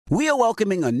We are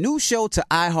welcoming a new show to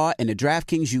iHeart and the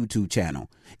DraftKings YouTube channel.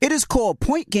 It is called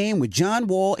Point Game with John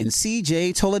Wall and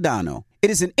CJ Toledano. It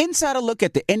is an insider look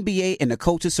at the NBA and the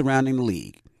coaches surrounding the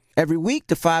league. Every week,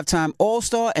 the 5-time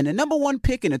All-Star and the number one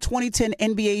pick in the 2010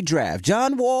 NBA Draft,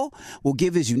 John Wall, will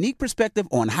give his unique perspective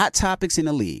on hot topics in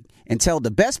the league and tell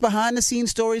the best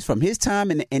behind-the-scenes stories from his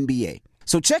time in the NBA.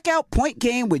 So check out Point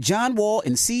Game with John Wall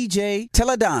and CJ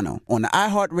Toledano on the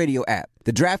iHeartRadio app,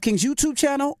 the DraftKings YouTube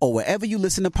channel, or wherever you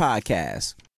listen to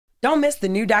podcasts. Don't miss the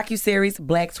new docuseries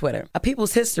Black Twitter, A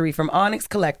People's History from Onyx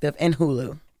Collective and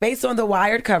Hulu. Based on the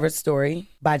Wired cover story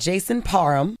by Jason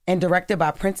Parham and directed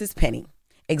by Princess Penny.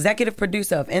 Executive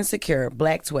producer of Insecure,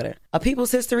 Black Twitter. A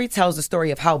People's History tells the story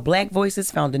of how Black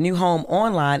voices found a new home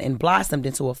online and blossomed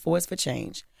into a force for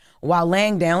change, while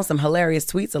laying down some hilarious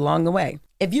tweets along the way.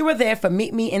 If you were there for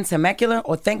Meet Me in Temecula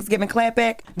or Thanksgiving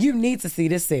Clapback, you need to see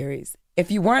this series. If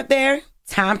you weren't there,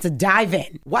 time to dive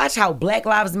in. Watch how Black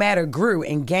Lives Matter grew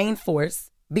and gained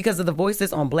force because of the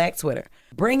voices on Black Twitter,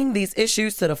 bringing these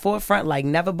issues to the forefront like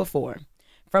never before.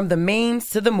 From the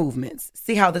memes to the movements,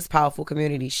 see how this powerful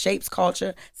community shapes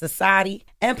culture, society,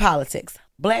 and politics.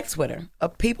 Black Twitter, A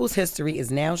People's History, is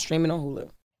now streaming on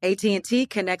Hulu. AT&T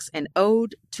connects an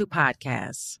ode to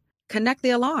podcasts. Connect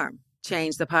the alarm.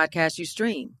 Change the podcast you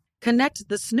stream. Connect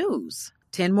the snooze.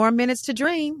 10 more minutes to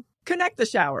dream. Connect the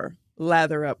shower.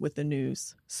 Lather up with the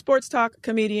news. Sports talk,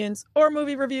 comedians, or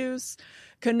movie reviews.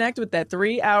 Connect with that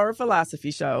 3-hour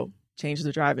philosophy show. Change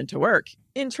the drive into work.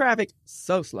 In traffic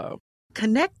so slow.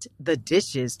 Connect the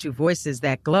dishes to voices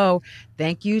that glow.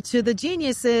 Thank you to the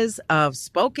geniuses of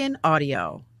spoken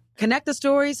audio. Connect the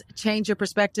stories, change your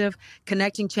perspective.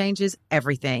 Connecting changes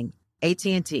everything.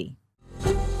 AT&T.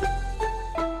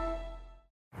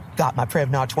 Got my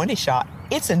Prevnar 20 shot.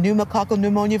 It's a pneumococcal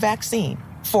pneumonia vaccine.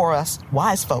 For us,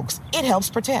 wise folks, it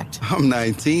helps protect. I'm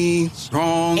 19,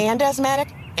 strong. And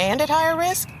asthmatic, and at higher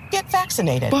risk. Get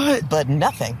vaccinated. But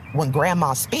nothing when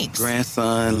grandma speaks.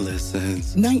 Grandson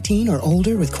listens. 19 or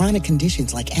older with chronic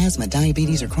conditions like asthma,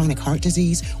 diabetes, or chronic heart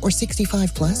disease, or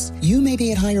 65 plus, you may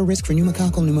be at higher risk for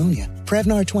pneumococcal pneumonia.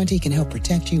 Prevnar 20 can help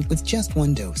protect you with just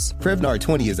one dose. Prevnar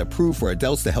 20 is approved for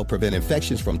adults to help prevent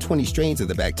infections from 20 strains of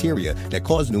the bacteria that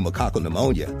cause pneumococcal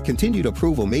pneumonia. Continued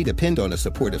approval may depend on a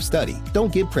supportive study.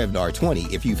 Don't give Prevnar 20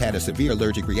 if you've had a severe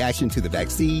allergic reaction to the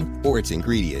vaccine or its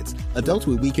ingredients. Adults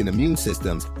with weakened immune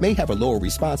systems may have a lower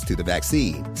response to the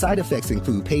vaccine. Side effects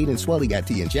include pain and swelling at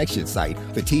the injection site,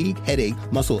 fatigue, headache,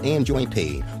 muscle, and joint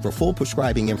pain. For full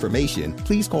prescribing information,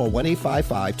 please call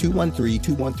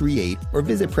 1-855-213-2138 or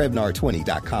visit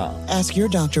Prevnar20.com. Ask your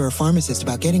doctor or pharmacist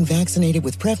about getting vaccinated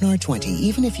with Prevnar 20,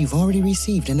 even if you've already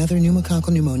received another pneumococcal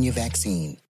pneumonia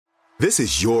vaccine. This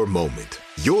is your moment,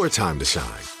 your time to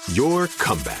shine, your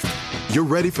comeback. You're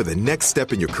ready for the next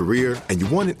step in your career, and you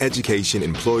want an education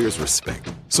employers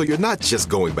respect. So you're not just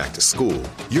going back to school,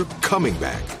 you're coming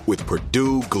back with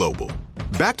Purdue Global.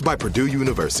 Backed by Purdue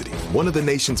University, one of the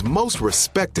nation's most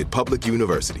respected public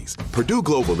universities, Purdue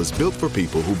Global is built for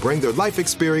people who bring their life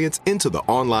experience into the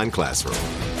online classroom.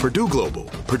 Purdue Global,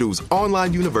 Purdue's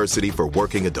online university for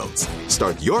working adults.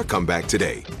 Start your comeback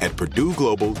today at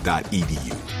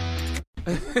purdueglobal.edu.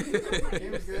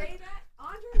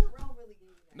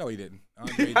 No, he didn't.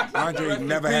 Andre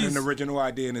never had an original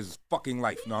idea in his fucking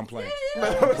life. No, I'm playing.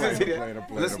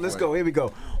 Let's go. Here we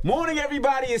go. Morning,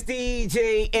 everybody. It's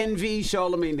DJ NV,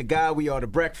 Charlamagne the Guy. We are the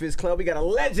Breakfast Club. We got a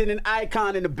legend and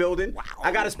icon in the building. Wow.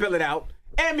 I got to spell it out.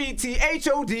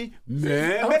 METHOD.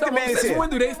 Man, Method Man is Since here.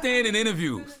 when do they stand in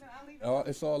interviews?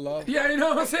 It's all love. Yeah, you know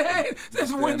what I'm saying?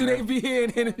 Since when do they be here in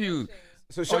interviews?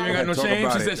 So you ain't got no shame?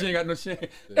 She said she ain't got no shame.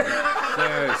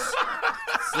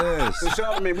 So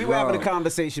Charlamagne, we were having a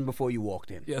conversation before you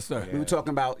walked in. Yes, sir. We were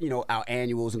talking about, our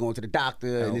annuals and going to the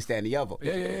doctor and this, that, and the other.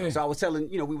 Yeah. So I was telling,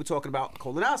 we were talking about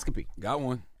colonoscopy. Got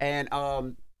one. And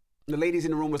the ladies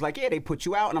in the room was like, yeah, they put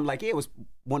you out. And I'm like, yeah, it was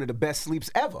one of the best sleeps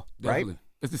ever, Definitely. right?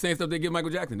 It's the same stuff they give Michael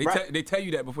Jackson. They tell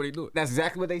you that before they do it. That's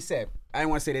exactly what they said. I didn't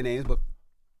want to say their names, but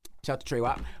shout out to Trey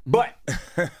Watt. But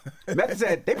Method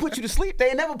said, they put you to sleep. They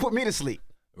ain't never put me to sleep.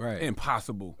 Right.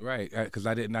 Impossible. Right. Because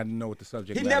I didn't know what the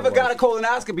subject He matter never was. got a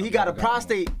colonoscopy. He got a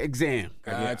prostate exam.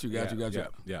 Got you.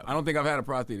 Yeah. I don't think I've had a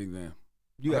prostate exam.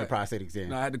 You had a prostate exam.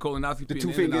 No, I had the colonoscopy. The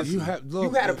two fingers. You had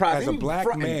a prostate. As a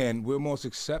black man, we're more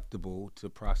susceptible to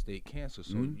prostate cancer.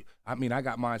 So, I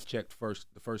got mine checked the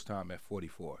first time at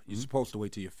 44. You're supposed to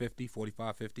wait till you're 50,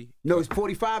 45, 50? No, it's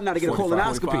 45 now to get a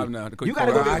 45 colonoscopy. now. You got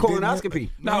to go get a colonoscopy.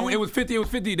 No, it was 50. It was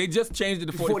 50. They just changed it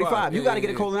to 45. You got to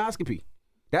get a colonoscopy.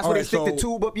 That's where they stick the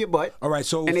tube up your butt. All right,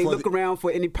 so and they look around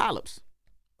for any polyps.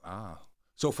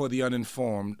 So for the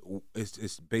uninformed,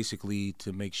 it's basically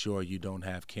to make sure you don't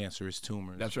have cancerous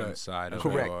tumors inside of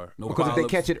Correct. your... Because if they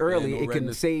catch it early, it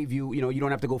can save you. You don't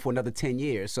have to go for another 10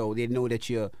 years. So they know that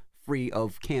you're free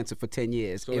of cancer for 10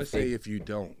 years. So let's say if you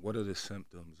don't, what are the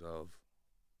symptoms of?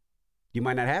 You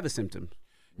might not have a symptom.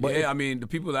 But yeah, I mean, the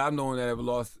people that I've known that have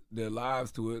lost their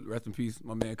lives to it, rest in peace,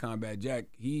 my man Combat Jack,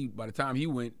 by the time he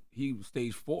went, he was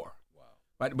stage 4.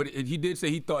 But he did say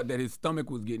he thought that his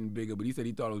stomach was getting bigger, but he said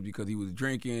he thought it was because he was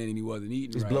drinking and he wasn't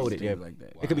eating. It's right, bloated, things like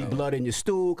that. It could be blood in your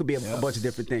stool. It could be a bunch of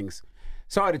different things.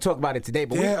 Sorry to talk about it today,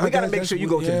 but we got to make sure you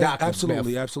go to the doctor.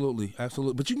 Absolutely.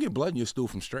 But you can get blood in your stool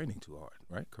from straining too hard,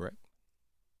 right? Correct?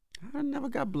 I never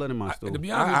got blood in my stool. To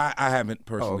be honest, I haven't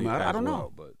personally. I don't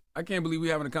know. But I can't believe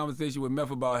we're having a conversation with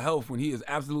Meth about health when he is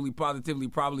absolutely, positively,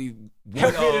 probably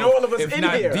healthier than all of us if in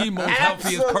not here. the most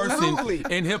healthiest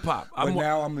person in hip hop. But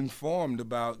now I'm informed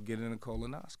about getting a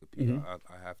colonoscopy. Mm-hmm.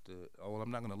 I have to. I'm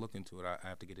not going to look into it. I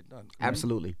have to get it done.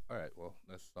 Absolutely. All right. Well,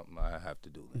 that's something I have to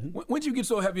do. Mm-hmm. When did you get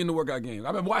so heavy in the workout game?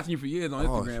 I've been watching you for years on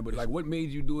Instagram, but what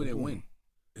made you do it and when?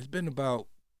 It's been about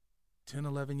 10,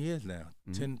 11 years now.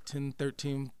 10,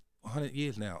 13, 100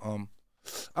 years now.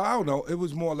 I don't know. It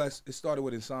was more or less, it started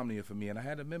with insomnia for me, and I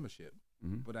had a membership,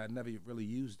 but I never really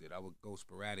used it. I would go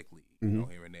sporadically,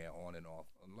 here and there, on and off,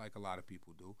 like a lot of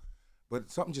people do. But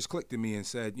something just clicked in me and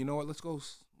said, you know what, let's go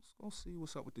see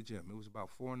what's up with the gym. It was about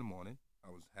 4 in the morning.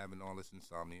 I was having all this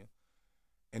insomnia,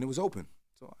 and it was open,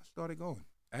 so I started going.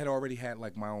 I had already had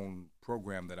like my own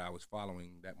program that I was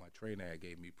following that my trainer had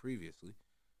gave me previously.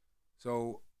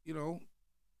 So,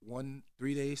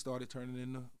 3 days started turning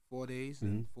into 4 days,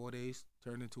 and 4 days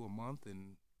turned into a month,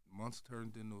 and months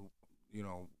turned into,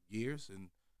 years. And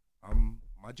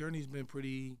my journey's been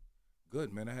pretty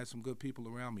good, man. I had some good people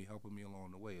around me helping me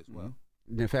along the way as well.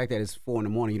 The fact that it's 4 in the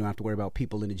morning, you don't have to worry about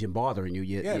people in the gym bothering you.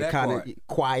 You're that kind of part.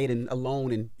 quiet and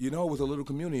alone. And it was a little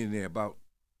community in there, about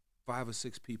 5 or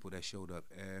 6 people that showed up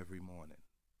every morning,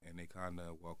 and they kind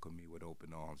of welcomed me with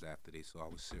open arms after they saw I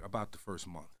was serious. About the first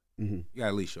month. You got to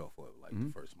at least show up for it,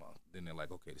 the first month. Then they're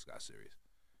like, okay, this guy's serious.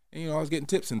 And, I was getting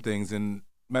tips and things. And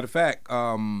matter of fact,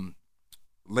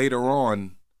 later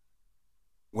on,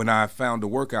 when I found a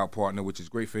workout partner, which is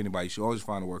great for anybody, you should always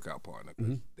find a workout partner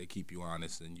because they keep you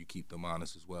honest and you keep them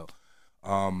honest as well.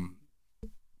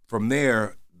 From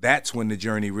there, that's when the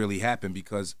journey really happened,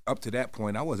 because up to that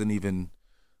point, I wasn't even,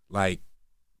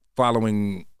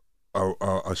 following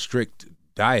a strict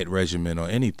diet regimen or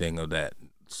anything of that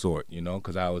sort,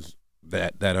 because I was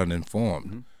that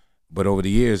uninformed. But over the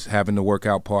years, having the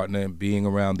workout partner and being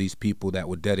around these people that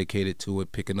were dedicated to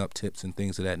it, picking up tips and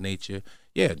things of that nature,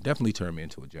 definitely turned me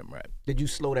into a gym rat. Did you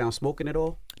slow down smoking at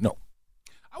all? No.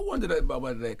 I wondered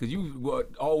about that because you were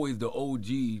always the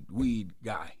OG weed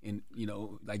guy, and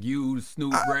like you,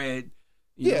 Snoop, Red.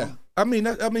 You know. I mean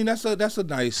that's a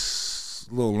nice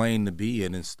little lane to be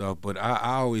in and stuff. But I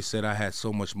always said I had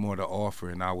so much more to offer,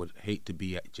 and I would hate to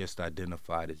be just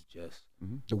identified as just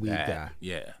the weed guy.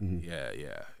 Yeah,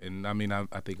 yeah. And I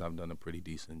think I've done a pretty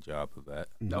decent job of that.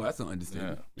 No, that's an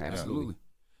understanding. Yeah, absolutely.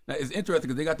 Now it's interesting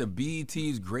because they got the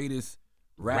BET's greatest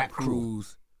rap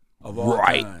crews of all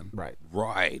time.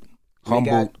 Right.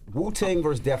 Humble. Wu-Tang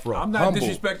versus Death Row. I'm not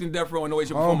disrespecting Death Row in no way,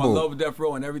 shape, or form. I love Death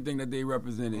Row and everything that they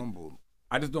represented.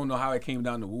 I just don't know how it came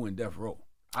down to Wu and Death Row.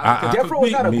 Death Row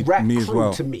is not a rap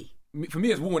crew to me. For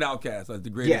me, it's Wu and Outkast. That's the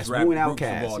greatest rap Wu and groups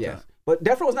of all time. But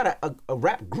Death Row is not a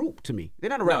rap group to me. They're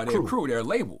not a rap crew. They're a crew. They're a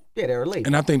label. Yeah, they're a label.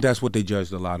 And I think that's what they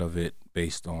judged a lot of it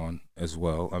based on as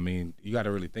well. I mean, you got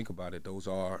to really think about it. Those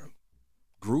are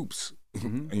groups,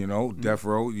 Death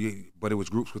Row, but it was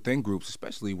groups within groups,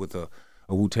 especially with a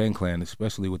Wu-Tang Clan,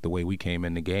 especially with the way we came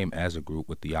in the game as a group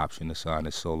with the option to sign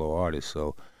as solo artists.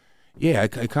 So, yeah,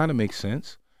 it kind of makes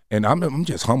sense. And I'm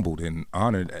just humbled and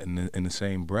honored in the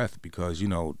same breath because,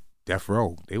 Death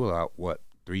Row, they were out,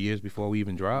 3 years before we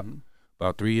even dropped?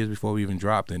 About 3 years before we even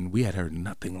dropped, and we had heard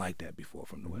nothing like that before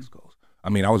from the West Coast. I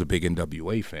mean, I was a big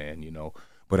NWA fan,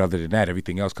 but other than that,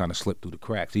 everything else kind of slipped through the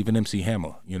cracks. Even MC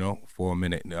Hammer, for a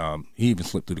minute, he even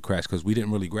slipped through the cracks because we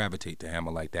didn't really gravitate to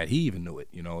Hammer like that. He even knew it,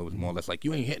 it was more or less like,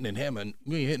 you ain't hitting in Hammer,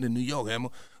 you ain't hitting in New York, Hammer.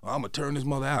 I'm going to turn this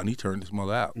mother out, and he turned this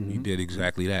mother out. He did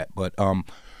exactly that. But,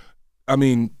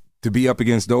 to be up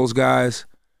against those guys,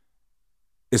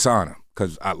 it's honor.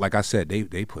 Because, like I said,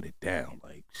 they put it down.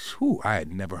 Like, I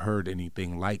had never heard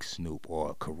anything like Snoop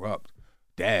or Corrupt,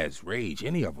 Daz, Rage,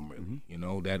 any of them really.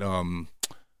 That,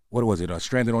 what was it?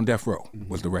 Stranded on Death Row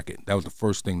was the record. That was the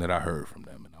first thing that I heard from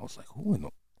them. And I was like, who in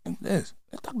the this?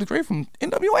 That's Dr. Dre from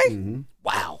NWA?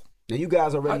 Wow. Now, you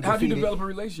guys already defeated. How do you develop a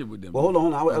relationship with them? Well, hold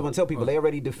on. I was going to tell people, they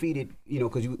already defeated,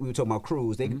 because we were talking about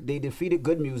crews. They defeated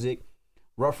Good Music,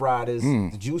 Rough Riders,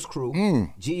 the Juice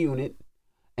Crew, G-Unit,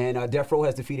 And Death Row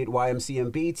has defeated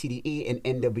YMCMB, TDE, and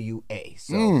NWA.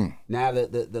 So now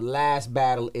the last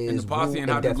battle is and the Posse Wu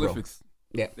and Hieroglyphics.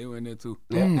 Yeah, they were in there too.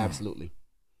 Yeah, absolutely.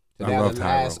 So now the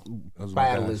last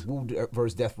battle is Wu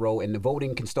versus Death Row, and the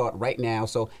voting can start right now.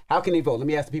 So how can they vote? Let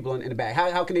me ask the people in the back.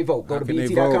 How can they vote? Go to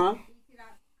BET.com.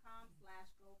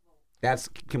 That's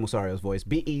Kim Osario's voice.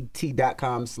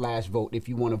 BET.com/vote if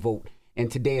you want to vote.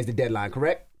 And today is the deadline,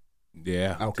 correct?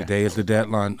 Yeah. Okay. Today is the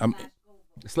deadline.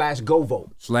 /go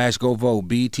vote. /go vote.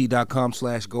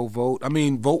 BET.com/go vote. I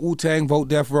mean, vote Wu-Tang, vote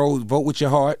Death Row, vote with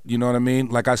your heart. You know what I mean?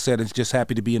 Like I said, it's just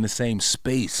happy to be in the same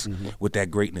space with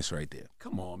that greatness right there.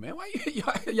 Come on, man. Why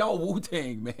y'all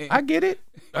Wu-Tang, man? I get it.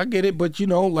 But, you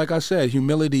know, like I said,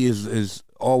 humility is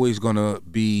always going to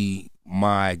be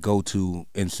my go-to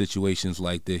in situations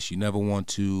like this. You never want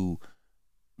to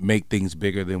make things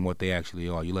bigger than what they actually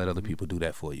are. You let other people do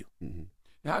that for you.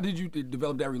 How did you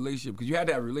develop that relationship? Because you had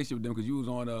to have a relationship with them because you was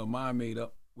on Mind Made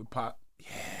Up with Pac.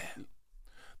 Yeah.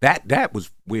 That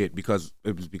was weird because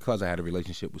I had a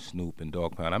relationship with Snoop and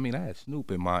Dogg Pound. I mean, I had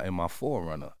Snoop in my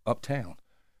Forerunner, Uptown.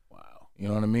 Wow. You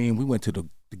know what I mean? We went to the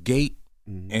gate,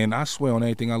 and I swear on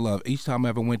everything I love, each time I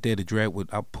ever went there, the dread would,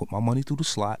 I put my money through the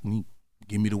slot, and he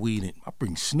give me the weed, and I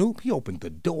bring Snoop, he opened the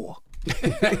door.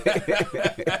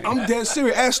 I'm dead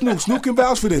serious. Ask Snoop. Snoop can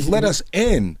vouch for this. Let us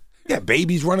in. Yeah,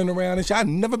 babies running around and shit. I've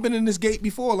never been in this gate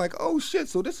before. Like, oh shit,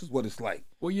 so this is what it's like.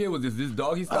 What year was this? This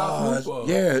Doggy Style Snoop?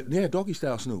 Yeah, Doggy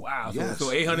Style Snoop. Wow. Yes.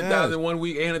 So 800,000 one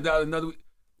week, 800,000 another week.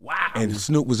 Wow. And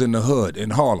Snoop was in the hood in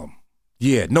Harlem.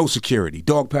 Yeah, no security.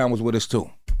 Dogg Pound was with us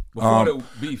too. Before the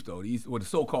beef though, the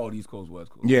so-called East Coast, West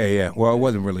Coast. Yeah. Well, it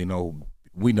wasn't really no.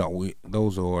 We know.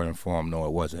 Those who are informed know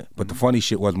it wasn't. But the funny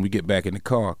shit was when we get back in the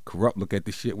car, Corrupt look at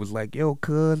the shit was like, yo,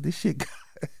 cuz, this shit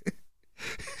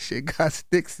got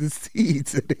sticks and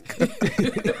seeds in it.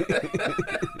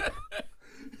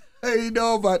 They ain't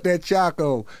know about that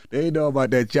choco. They ain't know about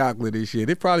that chocolate and shit.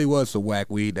 It probably was some whack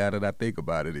weed now that I think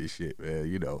about it and shit, man.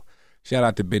 You know. Shout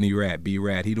out to Benny Rat,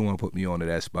 B-Rat. He don't want to put me onto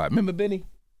that spot. Remember Benny?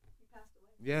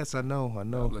 Yes, I know. I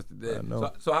know.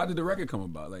 So how did the record come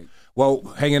about? Like, well,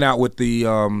 hanging out with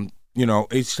the, you know,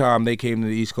 each time they came to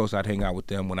the East Coast, I'd hang out with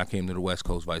them. When I came to the West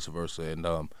Coast, vice versa. And,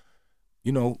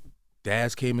 you know,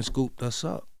 Daz came and scooped us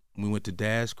up. We went to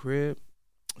Daz's crib,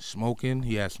 smoking.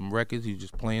 He had some records. He was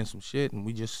just playing some shit, and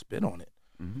we just spit on it.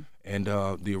 And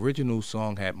the original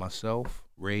song had myself,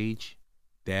 Rage,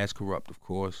 Daz Corrupt, of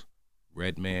course,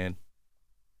 Redman,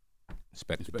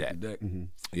 Inspector Deck.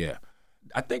 Yeah.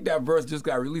 I think that verse just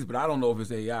got released, but I don't know if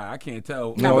it's AI. I can't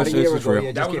tell. No, it's real.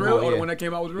 Yeah, that was real? Or when that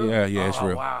came out was real? Yeah, it's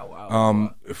real.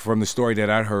 Wow. From the story that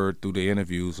I heard through the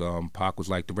interviews, Pac was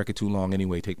like, the record too long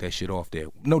anyway, take that shit off there.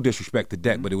 No disrespect to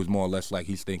Deck, but it was more or less like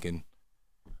he's thinking,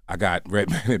 I got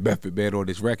Redman and Bedford Bed on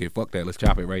this record. Fuck that, let's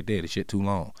chop it right there. The shit too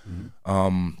long.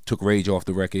 Took Rage off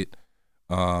the record.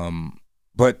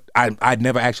 But I'd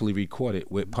never actually recorded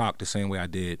with Pac the same way I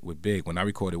did with Big. When I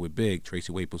recorded with Big, Tracy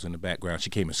Waite was in the background. She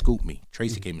came and scooped me.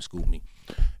 Tracy came and scooped me.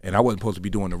 And I wasn't supposed to be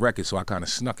doing the record, so I kind of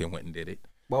snuck and went and did it.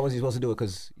 Why was he supposed to do it?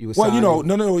 Because you were Well, you know,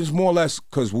 no, it's more or less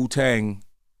because Wu-Tang,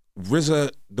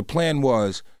 RZA, the plan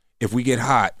was if we get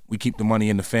hot, we keep the money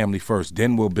in the family first.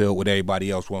 Then we'll build with everybody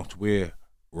else once we're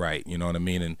right. You know what I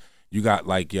mean? And you got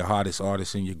like your hottest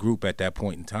artists in your group at that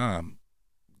point in time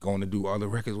going to do other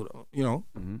records with, you know.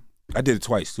 I did it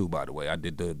twice too, by the way. I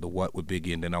did the What with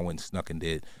Biggie, and then I went and snuck and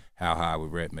did How High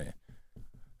with Redman.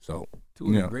 So, two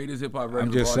of the greatest hip hop rappers.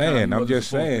 I'm just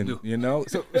saying, you know.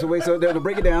 So wait, so to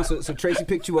break it down, so Tracy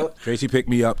picked you up. Tracy picked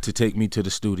me up to take me to the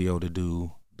studio to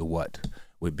do the What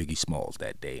with Biggie Smalls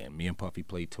that day, and me and Puffy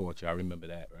played Torch. I remember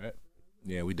that, right?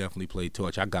 Yeah, we definitely played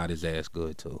Torch. I got his ass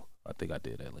good too. I think I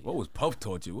did that later. What was Puff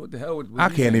Torture? What the hell was I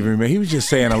can't even remember. He was just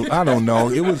saying, I don't know.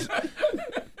 It was.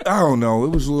 I don't know. It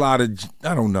was a lot of.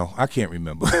 I don't know. I can't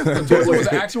remember. So it was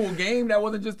an actual game. That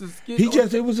wasn't just a skit.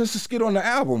 It was just a skit on the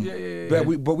album. Yeah.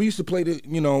 But we used to play the.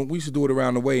 You know, we used to do it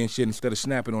around the way and shit. Instead of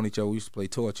snapping on each other, we used to play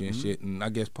Torture and shit. And I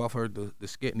guess Puff heard the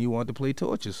skit and he wanted to play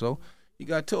Torture, so he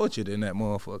got tortured in that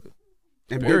motherfucker.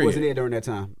 And Big wasn't there during that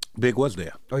time. Big was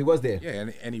there. Oh, he was there. Yeah,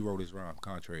 and he wrote his rhyme.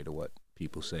 Contrary to what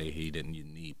people say, he didn't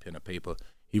need pen or paper.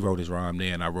 He wrote his rhyme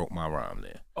there, and I wrote my rhyme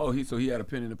there. Oh, so he had a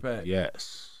pen in the pad.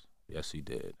 Yes, he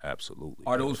did. Absolutely.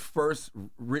 Are those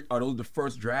the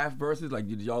first draft verses? Like,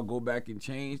 did y'all go back and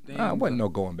change things? Nah, wasn't no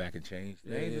going back and change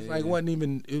things. It's like wasn't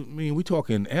even. I mean, we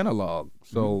talking analog,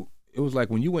 so it was like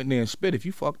when you went in there and spit. If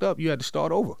you fucked up, you had to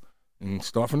start over and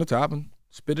start from the top and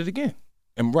spit it again,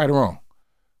 and right or wrong.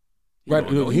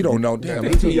 He don't know. Damn,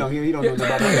 he's too young. He don't know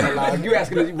about analog. You're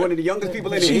asking one of the youngest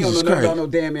people in here. He don't know about no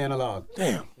damn analog.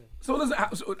 Damn. So listen,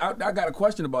 I got a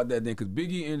question about that then, because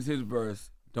Biggie ends his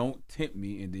verse. don't tempt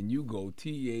me, and then you go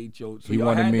THO. So He y'all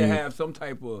wanted had me- to have some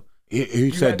type of.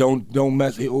 He said, don't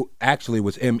mess. It actually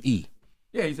was M.E.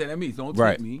 Yeah, he said that means don't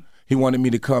Right. tempt me. He wanted me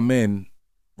to come in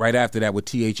right after that with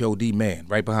THOD man,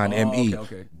 right behind M.E.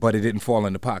 Okay. But it didn't fall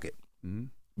in the pocket Mm-hmm.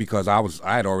 because I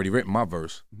had already written my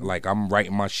verse. Like I'm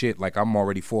writing my shit, like I'm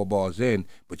already 4 bars in,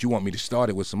 but you want me to start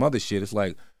it with some other shit. It's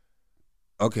like,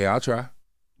 okay, I'll try,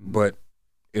 but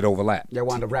it overlapped. Y'all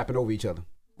wound up rapping over each other.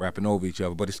 Rapping over each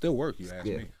other, but it still worked. You ask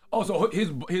me. Oh, so his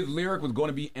lyric was going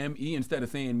to be M.E. instead of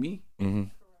saying me. Mm-hmm.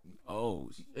 Oh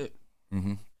shit.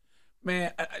 Mm-hmm.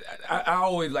 Man, I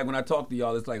always like when I talk to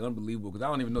y'all, it's like unbelievable because I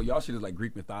don't even know y'all shit is like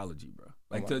Greek mythology, bro.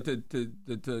 Like to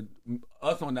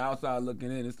us on the outside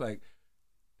looking in, it's like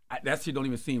that shit don't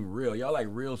even seem real. Y'all like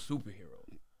real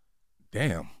superheroes.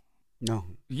 Damn. No.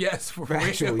 Yes, for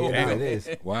Factual, real. yeah, it is.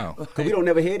 Wow. Because we don't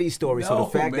never hear these stories. So No,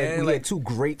 the fact that man, we like- had two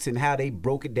greats and how they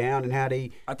broke it down and how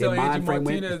they I their tell Angie mind frame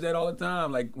Martinez went. that all the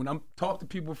time. Like when I'm talking to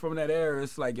people from that era,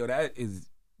 it's like, yo, that is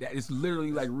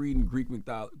literally like reading Greek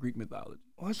mythology.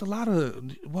 Well, it's a lot of.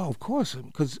 Well, of course,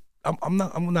 because I'm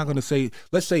not going to say.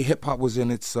 Let's say hip hop was in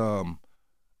its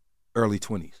early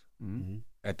 20s Mm-hmm.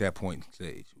 at that point in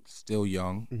stage. Still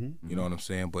young, Mm-hmm. you know what I'm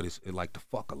saying. But it like to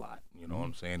fuck a lot. You know what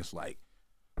I'm saying. It's like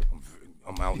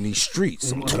I'm out in these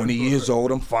streets. I'm 20 years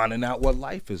old. I'm finding out what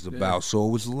life is about. So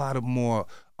it was a lot more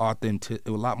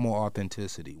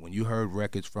authenticity. When you heard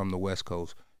records from the West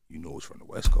Coast, you knew it was from the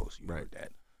West Coast. You heard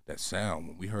that sound.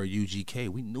 When we heard UGK,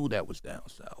 we knew that was down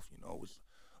south. You know, it was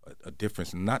a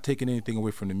difference. And not taking anything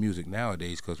away from the music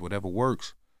nowadays, because whatever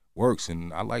works.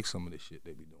 And I like some of the shit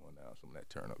they be doing now, some of that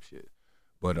turn up shit.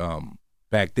 But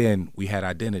back then we had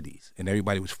identities, and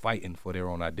everybody was fighting for their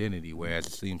own identity. Whereas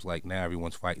it seems like now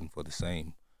everyone's fighting for the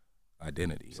same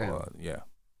identity. Yeah,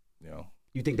 you know.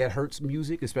 You think that hurts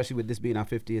music, especially with this being our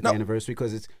 50th No. anniversary?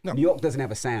 Because New York doesn't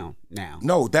have a sound now.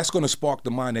 No, that's going to spark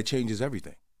the mind that changes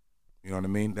everything. You know what I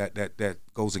mean? That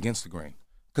goes against the grain.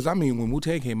 Because, I mean, when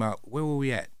Wu-Tang came out, where were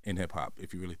we at in hip-hop,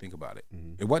 if you really think about it?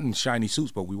 Mm-hmm. It wasn't shiny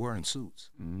suits, but we were in suits.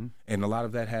 Mm-hmm. And a lot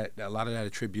of that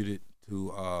attributed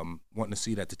to wanting a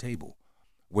seat at the table,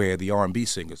 where the R&B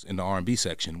singers, in the R&B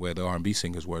section, where the R&B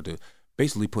singers were to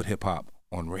basically put hip-hop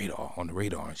on the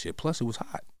radar and shit. Plus, it was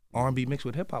hot. R&B mixed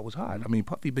with hip-hop was hot. I mean,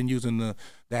 Puffy been using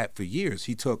that for years.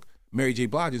 He took Mary J.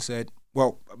 Blige and said,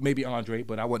 well, maybe Andre,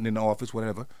 but I wasn't in the office,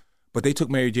 whatever. But they took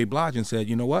Mary J. Blige and said,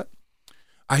 you know what?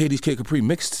 I hear these Kid Capri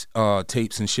mixed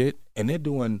tapes and shit, and they're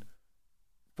doing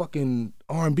fucking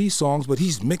R&B songs, but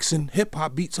he's mixing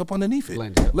hip-hop beats up underneath it.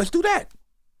 Let's do that.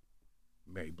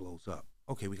 Mary blows up.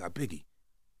 Okay, we got Biggie.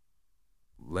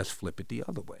 Let's flip it the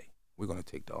other way. We're going to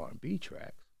take the R&B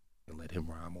tracks and let him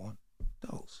rhyme on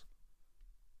those.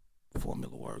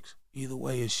 Formula works. Either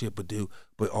way is shit, but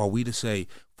are we to say,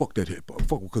 fuck that hip-hop,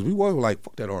 fuck, because we were like,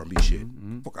 fuck that R&B shit.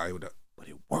 Mm-hmm. Fuck out with that. But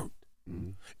it worked. Mm-hmm.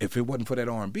 If it wasn't for that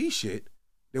R&B shit,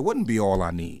 there wouldn't be All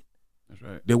I Need. That's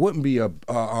right. There wouldn't be a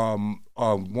One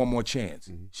More Chance,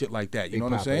 shit like that. You know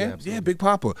what I'm saying? Yeah, Big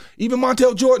Papa. Even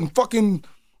Montel Jordan, fucking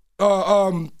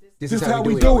This is how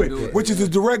we do it, which is a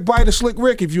direct bite of Slick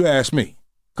Rick, if you ask me.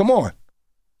 Come on,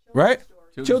 right?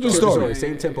 Children's story.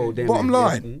 Same tempo. Bottom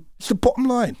line. It's the bottom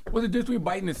line. What's the difference between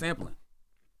biting and sampling?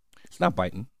 It's not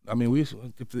biting. I mean,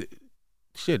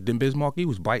 then Biz Markie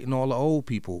was biting all the old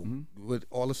people with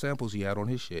all the samples he had on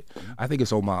his shit. I think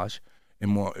it's homage in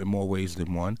more ways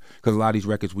than one, because a lot of these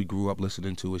records we grew up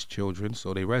listening to as children,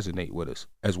 so they resonate with us,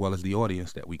 as well as the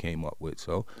audience that we came up with.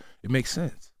 So it makes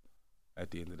sense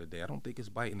at the end of the day. I don't think it's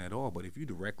biting at all, but if you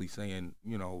directly saying,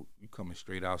 you know, you coming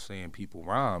straight out saying people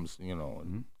rhymes, you know,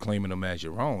 and claiming them as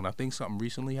your own, I think something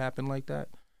recently happened like that.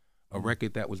 A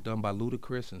record that was done by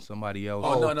Ludacris and somebody else.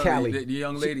 Oh, no, Callie. The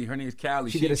young lady, her name is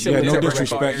Callie. She did a Yeah, similar no record.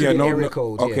 disrespect. She Yeah, did no, area no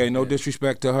codes, okay, yeah. no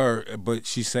disrespect to her, but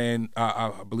she's saying,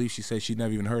 I believe she said she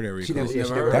never even heard area She codes.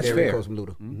 never heard That's area fair. codes from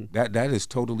Luda. Mm-hmm. That is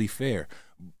totally fair.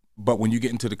 But when you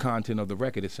get into the content of the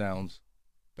record, it sounds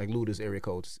like Luda's area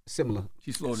codes, similar.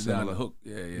 She slowed it down the hook.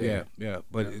 Yeah.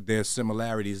 But there's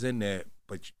similarities in there.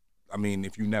 But I mean,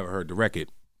 if you never heard the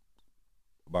record,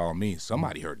 by all means,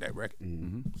 somebody heard that record.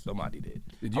 Mm-hmm. Somebody did.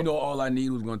 Did you know All I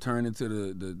Need was going to turn into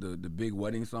the big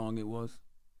wedding song it was?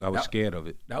 I was scared of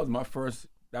it. That was my first.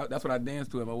 That's what I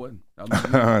danced to at my wedding. That was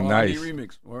my All I Need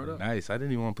remix. Word up. Nice. I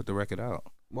didn't even want to put the record out.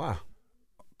 Wow.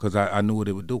 Because I knew what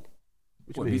it would do.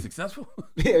 What, be successful?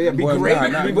 Yeah, be great.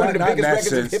 Be one of the biggest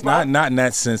records in hip hop. Not in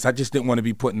that sense. I just didn't want to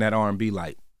be putting that R&B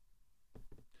light.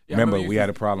 Yeah, remember, we had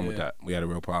a problem with that. We had a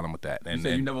real problem with that. And you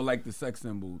said you never liked the sex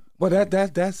symbol. Well,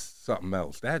 that's something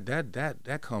else.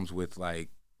 That comes with like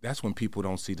that's when people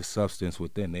don't see the substance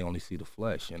within; they only see the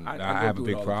flesh, and I I have a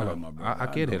big problem. Time, my brother. I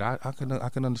get it. I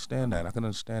can understand that. I can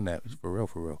understand that for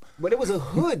real. But it was a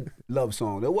hood love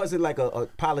song. It wasn't like a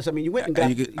polish. I mean, you went and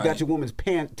got your woman's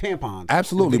tampons.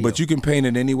 Absolutely, but you can paint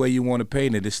it any way you want to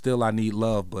paint it. It's still I need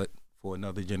love, but for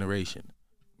another generation.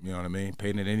 You know what I mean?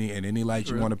 Paint it in any light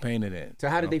you want to paint it in. So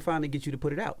how did they finally get you to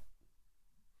put it out?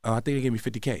 I think they gave me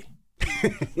 $50K.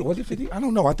 Was it 50? I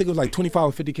don't know. I think it was like 25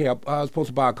 or 50K. I was supposed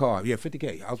to buy a car. Yeah,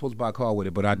 50K. I was supposed to buy a car with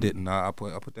it, but I didn't. I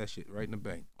put that shit right in the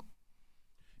bank.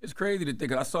 It's crazy to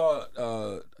think. I saw.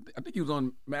 I think he was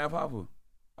on Mav Hoffa.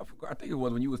 I think it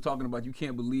was when you was talking about you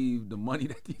can't believe the money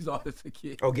that these artists are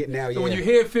getting. Oh, getting now. So when you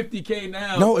hear 50K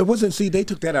now. No, it wasn't. See, they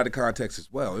took that out of context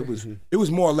as well. It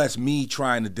was more or less me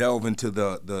trying to delve into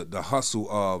the hustle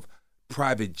of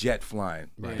private jet flying,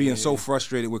 being so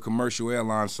frustrated with commercial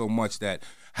airlines so much that.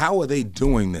 How are they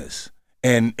doing this?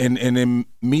 And in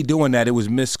me doing that, it was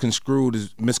misconstrued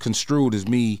as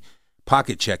me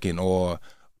pocket checking or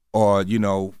you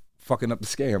know fucking up the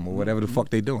scam or whatever the fuck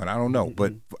they doing. I don't know,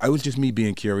 but it was just me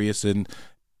being curious, and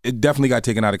it definitely got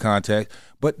taken out of context.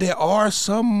 But there are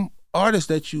some artists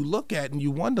that you look at and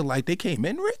you wonder, like they came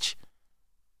in rich.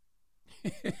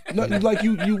 Like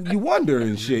you wonder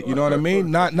and shit. You know what I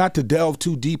mean? Not to delve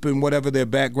too deep in whatever their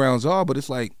backgrounds are, but it's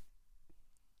like.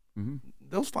 Mm-hmm.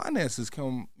 Those finances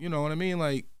come, you know what I mean?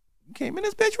 Like, you came in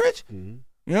this bitch rich. Mm-hmm.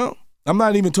 You know? I'm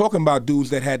not even talking about dudes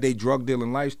that had their drug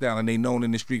dealing lifestyle and they known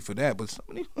in the street for that, but some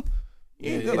of these,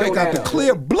 they got the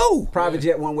clear blue. Private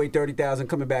jet one way $30,000,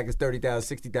 coming back is $30,000,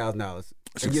 $60,000.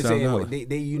 And you're saying what, they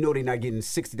they're not getting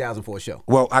 $60,000 for a show.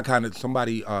 Well,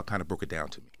 somebody kind of broke it down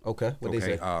to me. Okay, what they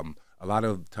say? A lot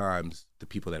of times the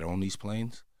people that own these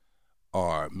planes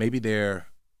are maybe they're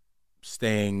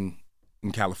staying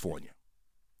in California.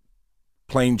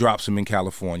 Plane drops them in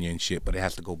California and shit, but it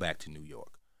has to go back to New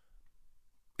York.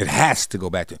 It has to go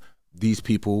back to. These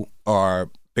people are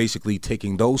basically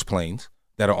taking those planes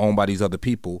that are owned by these other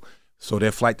people, so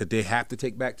their flight that they have to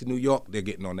take back to New York, they're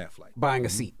getting on that flight. Buying a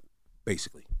seat.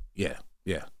 Basically. Yeah.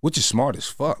 Which is smart as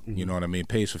fuck. You know what I mean?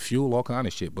 Pays for fuel, all kind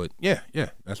of shit. But yeah,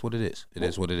 that's what it is. It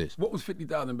is what it is. What was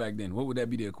 $50,000 back then? What would that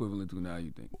be the equivalent to now,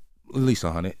 you think? At least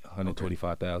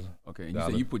 $125,000. Okay. And you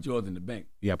said you put yours in the bank.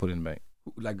 Yeah, I put it in the bank.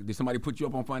 Like, did somebody put you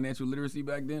up on financial literacy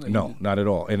back then? No, not at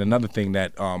all. And another thing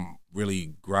that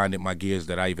really grinded my gears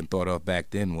that I even thought of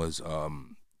back then was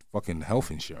fucking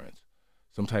health insurance.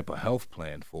 Some type of health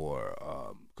plan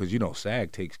for, because, you know,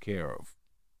 SAG takes care of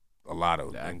a lot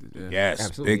of actors, yes,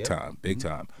 absolutely, big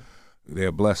time. They're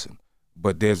a blessing.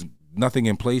 But there's nothing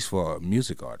in place for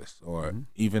music artists or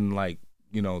even like,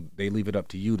 you know, they leave it up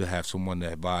to you to have someone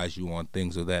to advise you on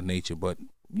things of that nature. But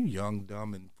you young,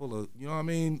 dumb, and full of, you know what I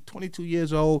mean, 22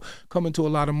 years old, coming to a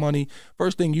lot of money.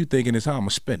 First thing you thinking is how I'm going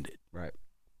to spend it. Right.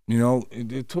 You know,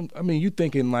 I mean, you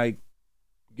thinking like,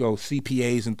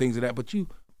 CPAs and things of that, but you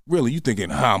thinking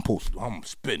how I'm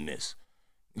spending this.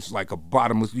 It's like a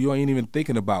bottomless, you ain't even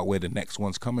thinking about where the next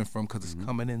one's coming from because it's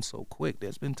coming in so quick.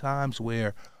 There's been times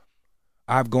where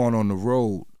I've gone on the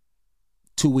road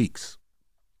 2 weeks,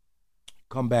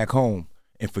 come back home,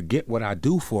 and forget what I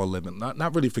do for a living.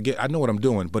 Not really forget. I know what I'm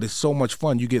doing, but it's so much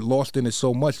fun. You get lost in it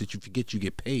so much that you forget you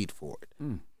get paid for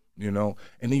it. You know?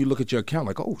 And then you look at your account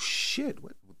like, oh, shit.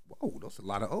 Whoa, that's a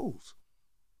lot of O's.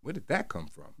 Where did that come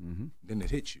from? Then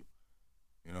it hits you.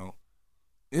 You know?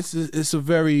 It's a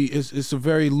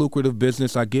very lucrative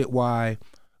business. I get why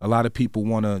a lot of people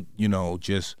want to, you know,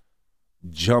 just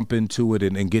jump into it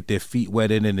and get their feet wet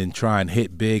in it and try and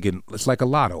hit big. And it's like a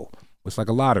lotto. It's like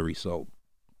a lottery. So.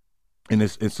 And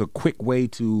it's a quick way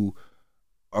to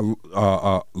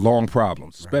long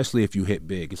problems, especially if you hit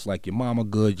big. It's like your mama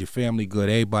good, your family good,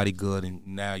 everybody good, and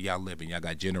now y'all living. Y'all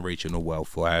got generational wealth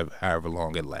for however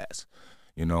long it lasts,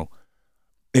 you know.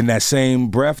 In that same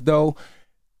breath, though,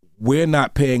 we're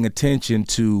not paying attention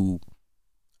to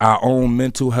our own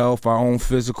mental health, our own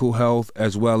physical health,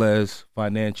 as well as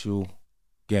financial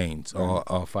gains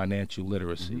or financial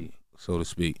literacy, so to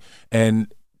speak.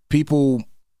 And people...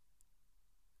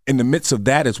 in the midst of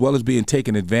that, as well as being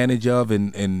taken advantage of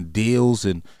and deals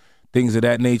and things of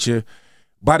that nature,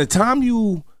 by the time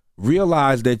you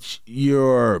realize that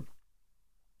you're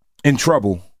in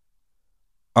trouble,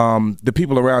 the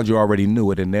people around you already knew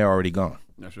it and they're already gone.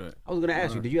 That's right. I was going to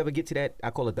ask you, did you ever get to that,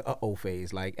 I call it the uh-oh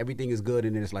phase, like everything is good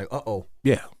and then it's like, uh-oh.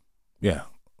 Yeah, a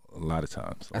lot of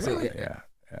times. I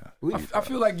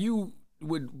feel like you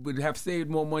would have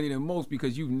saved more money than most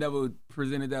because you've never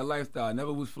presented that lifestyle.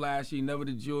 Never was flashy, never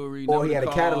the jewelry. Or he had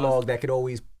a catalog that could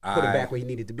always put it back where he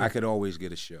needed to be. I could always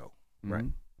get a show. Right.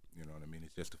 You know what I mean?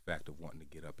 It's just the fact of wanting to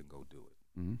get up and go do it.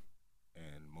 And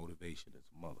motivation is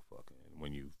a motherfucker. And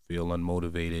when you feel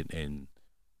unmotivated and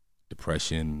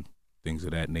depression, things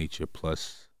of that nature,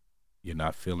 plus you're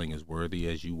not feeling as worthy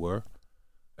as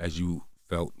you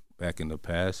felt back in the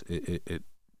past, it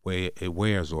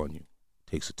wears on you,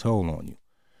 takes a toll on you.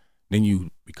 Then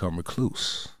you become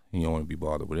recluse, and you don't want to be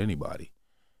bothered with anybody.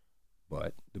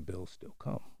 But the bills still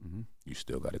come. Mm-hmm. You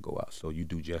still got to go out. So you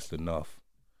do just enough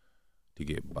to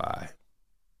get by.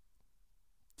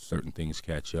 Certain things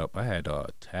catch up. I had a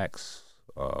tax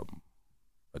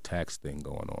thing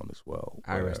going on as well.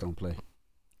 IRS don't play.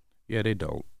 Yeah, they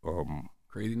don't.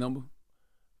 Crazy number?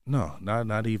 No,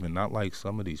 not even. Not like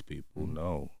some of these people.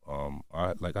 No.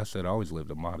 Like I said, I always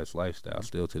lived a modest lifestyle.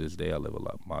 Still to this day, I live a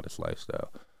modest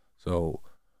lifestyle. So,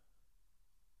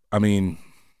 I mean,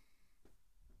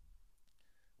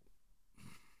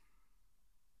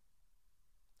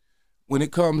 when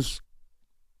it comes,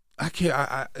 I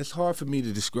can't. It's hard for me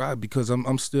to describe because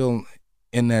I'm still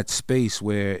in that space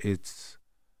where it's.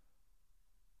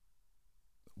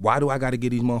 Why do I got to get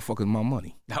these motherfuckers my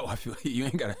money? No, I feel you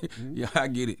ain't got to. Yeah, I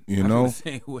get it. You know, the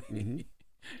same way. Mm-hmm.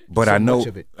 But so I know, much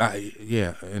of it.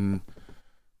 Yeah, and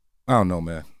I don't know,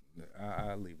 man.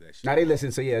 I leave that shit. Now they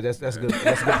listen, so yeah, that's good.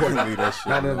 That's a good point. Leave that shit.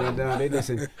 No, they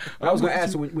listen. I was gonna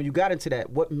ask, so when you got into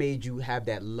that, what made you have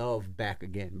that love back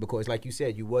again? Because, like you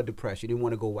said, you were depressed. You didn't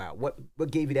want to go out. What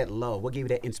gave you that love? What gave you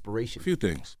that inspiration? A few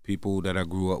things. People that I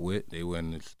grew up with, they were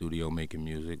in the studio making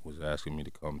music, was asking me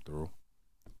to come through.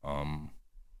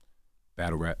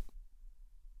 Battle rap.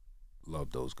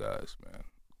 Love those guys, man.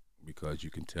 Because you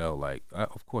can tell, like,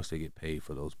 of course they get paid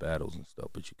for those battles and stuff,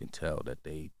 but you can tell that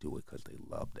they do it because they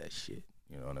love that shit.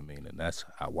 You know what I mean? And that's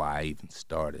why I even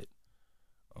started.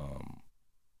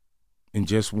 And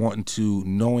just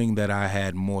knowing that I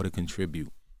had more to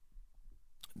contribute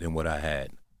than what I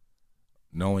had.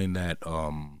 Knowing that,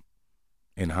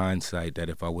 in hindsight, that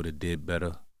if I would have did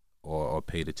better or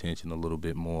paid attention a little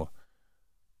bit more,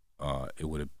 it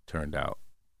would have turned out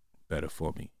better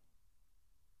for me.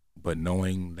 But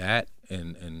knowing that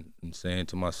and saying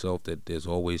to myself that there's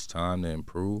always time to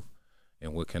improve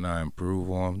and what can I improve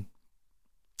on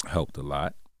helped a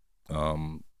lot.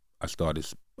 I started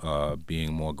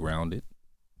being more grounded,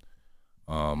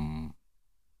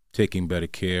 taking better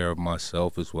care of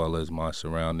myself as well as my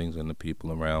surroundings and the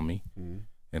people around me,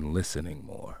 and listening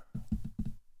more.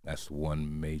 That's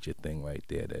one major thing right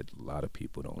there that a lot of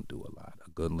people don't do a lot. A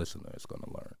good listener is going to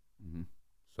learn. Mm-hmm.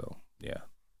 So, yeah,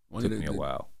 it took me a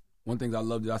while. One thing I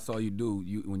loved that I saw you do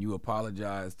when you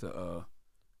apologized to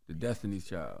the Destiny's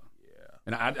Child. Yeah.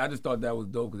 And I just thought that was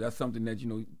dope because that's something that,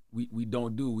 we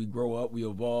don't do. We grow up, we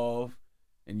evolve,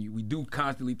 and we do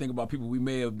constantly think about people we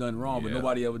may have done wrong, but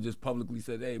nobody ever just publicly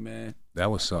said, hey, man. That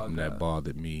was something that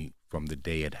bothered me from the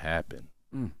day it happened.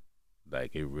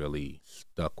 Like, it really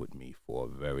stuck with me for a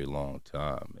very long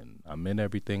time. And I meant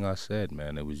everything I said,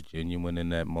 man. It was genuine in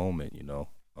that moment,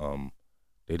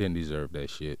 They didn't deserve that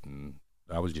shit, and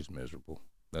I was just miserable.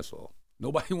 That's all.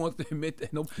 Nobody wants to admit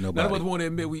that. Nobody. None of us want to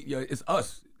admit it's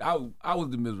us. I was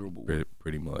the miserable.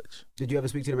 Pretty much. Did you ever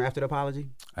speak to them after the apology?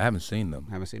 I haven't seen them.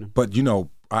 But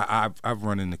I've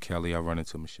run into Kelly. I've run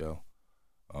into Michelle.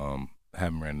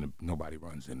 Nobody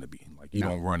runs into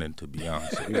don't run into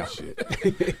Beyonce and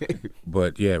shit.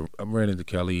 But yeah, I ran into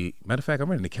Kelly. Matter of fact, I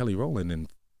ran into Kelly Rowland in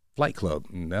Flight Club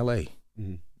in L.A.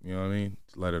 Mm-hmm. You know what I mean?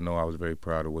 To let her know I was very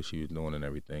proud of what she was doing and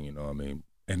everything. You know what I mean?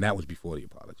 And that was before the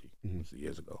apology. Mm-hmm. It was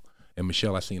years ago. And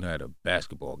Michelle, I seen her at a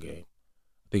basketball game.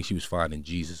 I think she was finding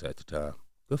Jesus at the time.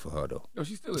 Good for her though. No,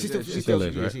 she still is. She still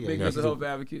is, right? Big mental health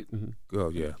advocate. Mm-hmm.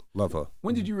 Girl, yeah, love her.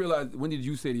 When did you realize? When did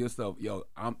you say to yourself, "Yo,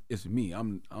 it's me.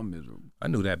 I'm miserable"? I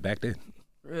knew that back then.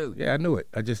 Really? Yeah, I knew it.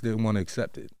 I just didn't want to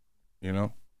accept it.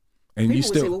 And people you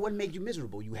still would say, well, what made you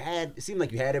miserable? It seemed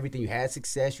like you had everything. You had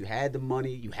success. You had the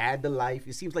money. You had the life.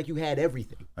 It seems like you had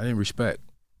everything. I didn't respect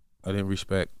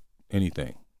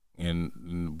anything.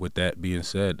 And with that being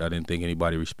said, I didn't think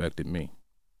anybody respected me.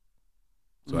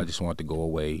 So I just wanted to go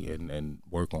away and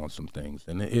work on some things.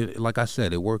 And it, like I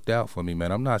said, it worked out for me,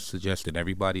 man. I'm not suggesting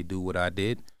everybody do what I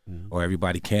did or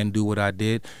everybody can do what I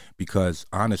did because,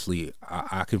 honestly,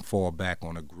 I can fall back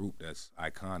on a group that's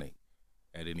iconic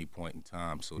at any point in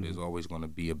time. So there's always going to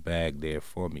be a bag there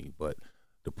for me. But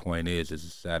the point is it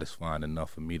satisfying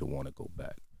enough for me to want to go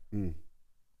back?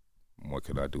 What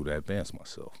can I do to advance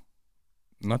myself?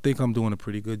 And I think I'm doing a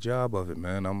pretty good job of it,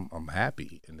 man. I'm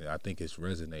happy, and I think it's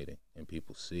resonating, and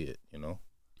people see it, You're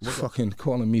fucking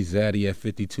calling me Zaddy at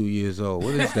 52 years old.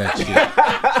 What is that shit?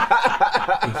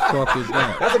 The fuck is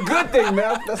that? That's a good thing,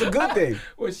 man. That's a good thing.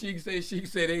 What she said,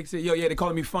 they say, yo, yeah, they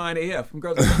calling me Fine AF.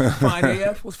 Girls like, Fine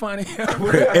AF? What's Fine AF?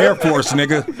 Air Force,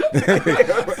 nigga.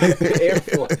 Air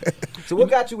Force. So what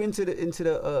got you into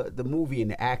the movie and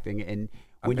the acting, and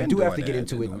when you do have to get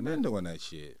into it? I've been doing that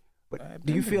shit. But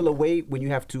do you feel a way when you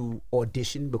have to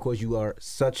audition because you are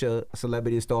such a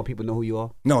celebrity and star? People know who you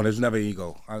are. No, there's never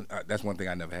ego. That's one thing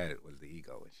I never had was the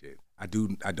ego and shit. I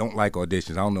don't like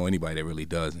auditions. I don't know anybody that really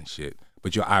does and shit.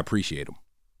 But I appreciate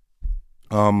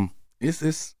them.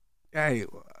 Hey,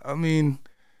 I mean,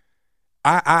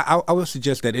 I would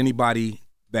suggest that anybody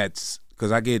because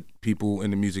I get people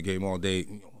in the music game all day.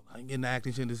 I ain't getting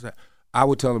acting shit. This that. I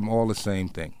would tell them all the same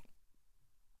thing.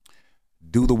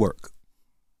 Do the work.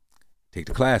 Take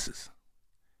the classes.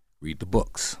 Read the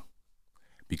books.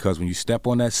 Because when you step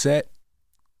on that set,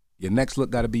 your next look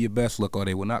got to be your best look or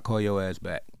they will not call your ass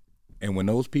back. And when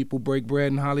those people break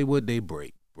bread in Hollywood, they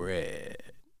break bread.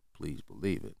 Please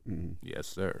believe it. Mm-hmm. Yes,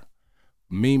 sir.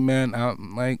 Me, man,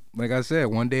 like I said,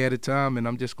 one day at a time, and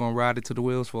I'm just going to ride it till the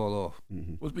wheels fall off.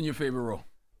 Mm-hmm. What's been your favorite role?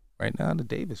 Right now, the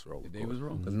Davis role. The Davis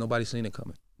role? Because nobody's seen it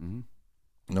coming. Mm-hmm.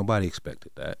 Nobody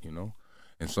expected that,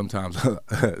 And sometimes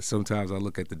I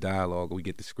look at the dialogue, we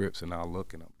get the scripts, and I'll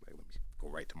look, and I'm like, let me go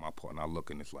right to my part, and I'll look,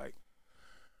 and it's like,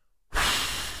 a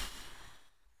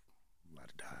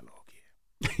lot of dialogue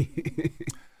here.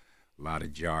 A lot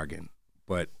of jargon.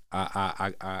 But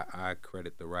I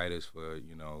credit the writers for,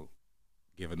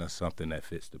 giving us something that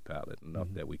fits the palate enough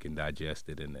that we can digest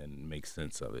it and make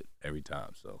sense of it every time.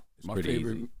 So it's pretty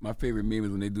easy. My favorite meme is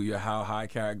when they do your How High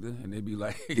character and they be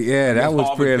like, yeah, that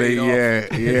was pretty, yeah.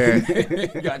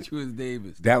 Got you as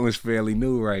Davis. That was fairly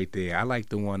new right there. I like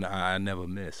the one I Never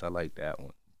Miss. I like that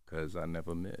one because I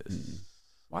never miss. Mm-hmm.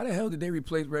 Why the hell did they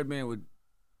replace Redman with,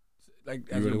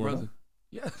 as your brother?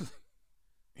 Yes.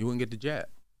 He wouldn't get the jab.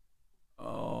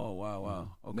 Oh,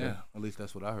 wow. Okay. Yeah, at least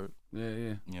that's what I heard.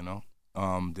 Yeah.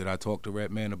 Did I talk to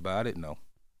Redman about it? No.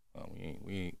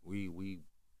 We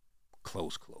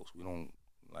close. We don't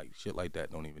shit like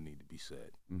that. Don't even need to be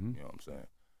said. Mm-hmm. You know what I'm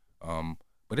saying?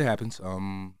 But it happens.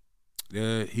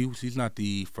 He's not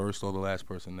the first or the last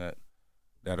person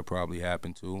that'll probably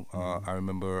happen to. I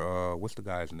remember what's the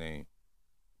guy's name?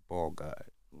 Bald guy,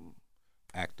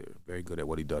 actor, very good at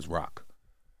what he does. Rock.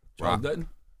 Charles Dutton?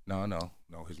 No.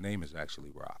 His name is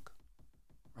actually Rock.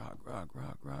 Rock.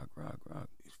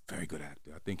 He's a very good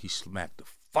actor. I think he smacked the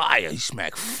fire. He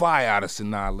smacked fire out of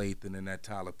Sanaa Lathan in that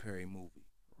Tyler Perry movie.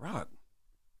 Rock.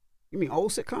 You mean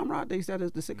old sitcom Rock? They said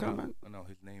the sitcom? No,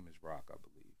 his name is Rock, I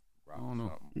believe. Rock I don't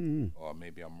know. Mm-hmm. Or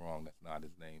maybe I'm wrong. That's not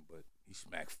his name. But he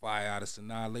smacked fire out of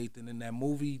Sanaa Lathan in that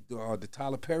movie, the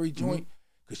Tyler Perry joint.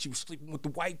 Because she was sleeping with the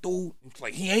white dude. It was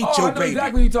like, he ain't your I know baby.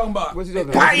 exactly what you're talking about. What's he talking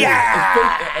about?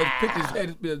 I picked his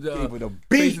head. With a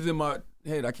faces in my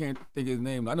head. I can't think of his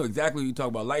name. I know exactly what you're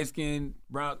talking about. Light skin,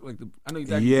 brown. I know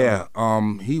exactly. Yeah.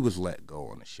 He was let go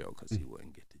on the show because he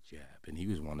wouldn't get the jab, and he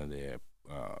was one of their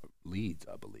leads,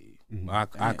 I believe. Mm-hmm.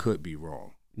 I could be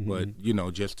wrong, but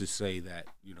just to say that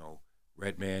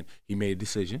Redman, he made a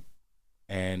decision,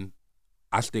 and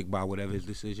I stick by whatever his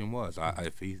decision was.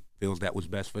 If he feels that was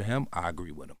best for him, I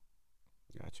agree with him.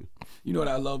 Got you. You know what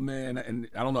I love, man, and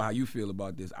I don't know how you feel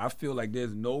about this. I feel like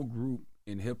there's no group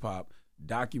in hip hop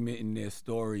documenting their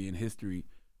story and history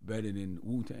better than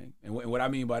Wu-Tang. And what I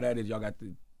mean by that is y'all got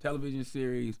the television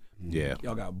series. Yeah.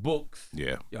 Y'all got books.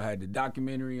 Yeah. Y'all had the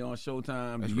documentary on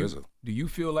Showtime. That's RZA. Do you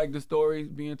feel like the story's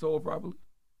being told properly?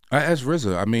 As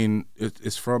RZA, I mean,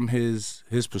 it's from his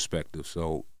perspective,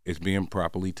 so it's being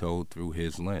properly told through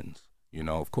his lens.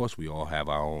 Of course, we all have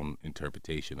our own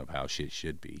interpretation of how shit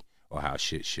should be or how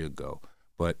shit should go.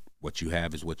 But what you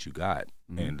have is what you got,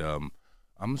 and I'm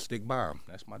gonna stick by him.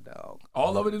 That's my dog.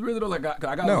 All of it is RZA, though. Like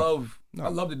I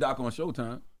love the doc on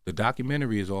Showtime. The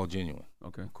documentary is all genuine.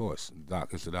 Okay, of course,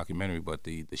 it's a documentary, but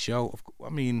the show, I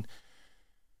mean.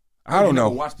 I don't know.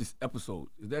 Watch this episode.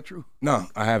 Is that true? No,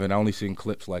 I haven't. I only seen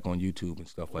clips on YouTube and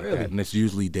stuff like that, and it's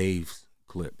usually Dave's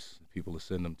clips. People will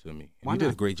send them to me. And he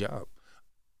did a great job.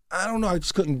 I don't know. I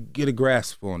just couldn't get a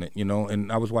grasp on it,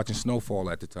 and I was watching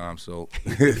Snowfall at the time, so.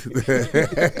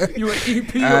 You an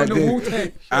EP on the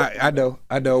Wu-Tang? I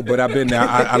know, but I've been there.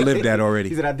 I lived that already.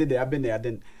 He said, I did that. I've been there. I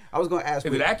didn't. I was going to ask.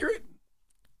 Is it accurate?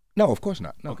 No, of course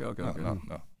not. No. Okay.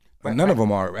 No. But none of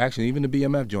them are. Actually, even the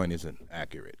BMF joint isn't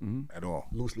accurate at all.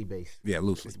 Loosely based. Yeah,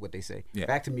 loosely. Is what they say. Yeah.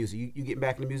 Back to music. You getting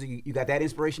back into music? You got that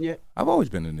inspiration yet? I've always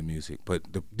been into music, but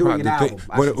doing an album.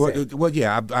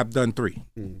 I've done 3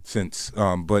 since.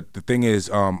 But the thing is,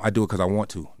 I do it because I want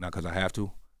to, not because I have to.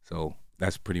 So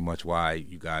that's pretty much why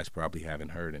you guys probably haven't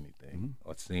heard anything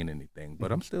or seen anything.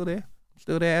 But I'm still there.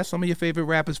 Ask some of your favorite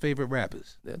rappers.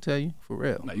 They'll tell you for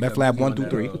real. Meth Lab 1 through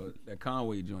 3. That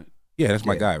Conway joint. Yeah, that's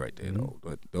my guy right there, though.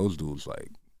 But those dudes,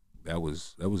 that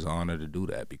was an honor to do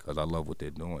that because I love what they're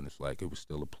doing. It's like it was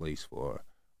still a place for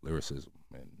lyricism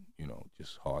and,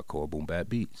 just hardcore boom bap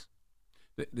beats.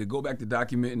 To go back to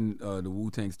documenting the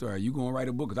Wu-Tang story, you gonna write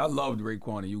a book? Because I loved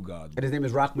Raekwon and you guys. And his name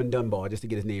is Rockman Dunbar, just to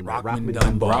get his name right. Rockman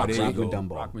Dunbar. Rockman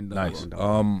Dunbar. Rockman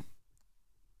Dunbar. Nice.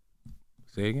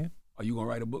 Say again? Are you gonna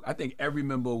write a book? I think every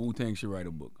member of Wu-Tang should write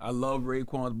a book. I love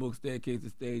Raekwon's book, Staircase to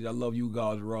Stage. I love You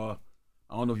Guys Raw.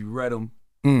 I don't know if you read them.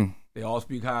 They all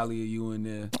speak highly of you in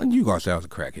there. And you guys sound a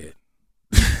crackhead.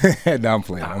 No, I'm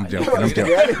playing. I'm joking.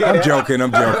 I'm joking.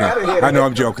 I know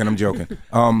I'm joking.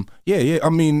 Yeah. I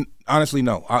mean, honestly,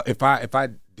 no. If I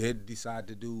did decide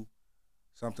to do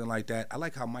something like that, I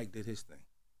like how Mike did his thing.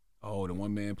 Oh, the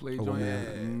one man play joint.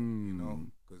 You know,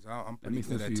 because I'm pretty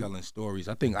good at telling stories.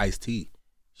 I think Ice-T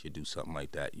should do something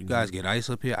like that. You guys get Ice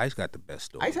up here. Ice got the best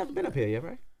stories. Ice hasn't been up here yet,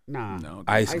 right? Nah. No,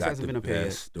 Ice got the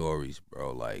best stories,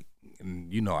 bro. Like,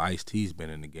 and you know, Ice-T's been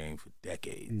in the game for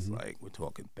decades. Like, we're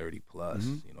talking 30 plus.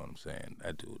 You know what I'm saying?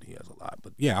 That dude, he has a lot.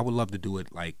 But yeah, I would love to do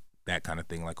it like that kind of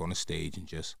thing, like on a stage, and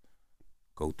just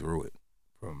go through it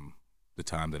from the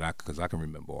time that because I can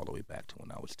remember all the way back to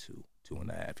when I was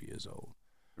 2.5 years old.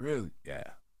 Really? Yeah.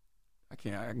 I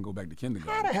can go back to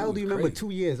kindergarten. How the hell do you remember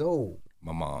 2 years old?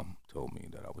 My mom told me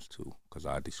that I was 2 because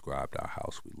I described our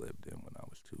house we lived in when I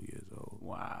was 2 years old.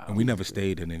 Wow. And we never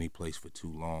stayed in any place for too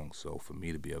long. So for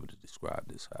me to be able to describe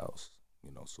this house,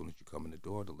 you know, as soon as you come in the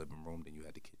door, the living room, then you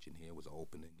had the kitchen here, was an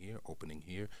opening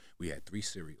here. We had 3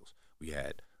 cereals. We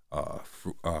had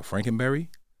Frankenberry,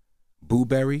 Boo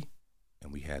Berry,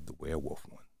 and we had the werewolf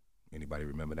one. Anybody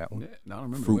remember that one? Yeah, no, I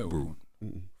don't remember Fruit the Brute.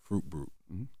 Fruit Brute.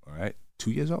 All right?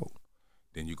 2 years old.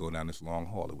 Then you go down this long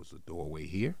hall. It was a doorway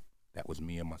here. That was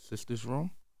me and my sister's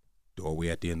room. Doorway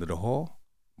at the end of the hall,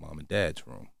 Mom and Dad's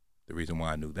room. The reason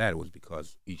why I knew that was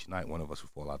because each night one of us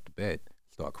would fall out the bed,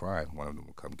 start crying. One of them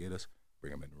would come get us,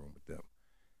 bring them in the room with them.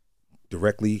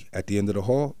 Directly at the end of the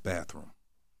hall, bathroom.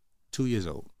 2 years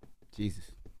old.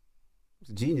 Jesus. It's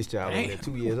a genius child over there,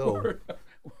 2 years old.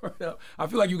 I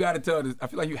feel like you got to tell this. I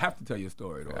feel like you have to tell your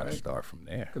story, though. I got to start from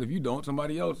there. Because if you don't,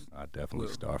 somebody else. I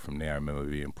definitely start from there. I remember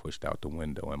being pushed out the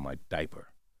window in my diaper.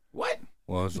 What?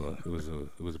 Well, it was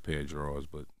a pair of drawers,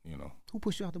 but you know. Who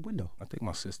pushed you out the window? I think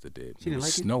my sister did. She didn't like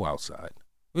it? Snow outside.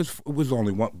 It was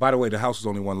only one. By the way, the house was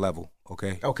only one level.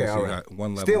 Okay. Okay, so all you right. got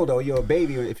one level. Still though, you're a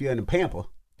baby if you're in the pamper.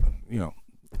 You know,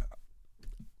 it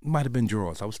might have been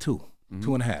drawers. I was 2,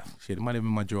 2.5. Shit, it might have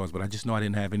been my drawers, but I just know I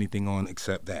didn't have anything on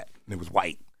except that, and it was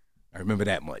white. I remember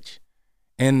that much.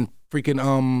 And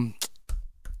freaking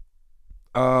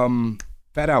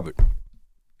Fat Albert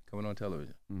coming on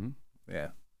television. Yeah.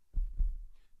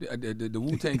 The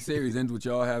Wu-Tang series ends with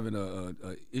y'all having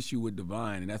a issue with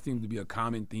Divine, and that seems to be a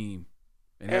common theme.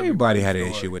 Everybody had an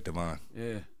issue with Divine.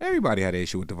 Yeah. Everybody had an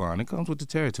issue with Divine. It comes with the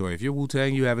territory. If you're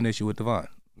Wu-Tang, you have an issue with Divine.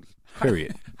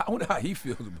 Period. I wonder how he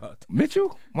feels about that.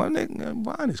 Mitchell, my nigga,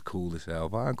 Vine is cool as hell.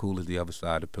 Vine cool as the other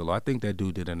side of the pillow. I think that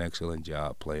dude did an excellent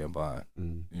job playing Vine.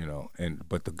 You know,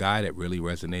 but the guy that really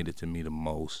resonated to me the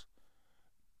most,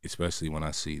 especially when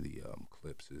I see the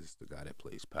clips, is the guy that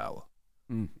plays Power.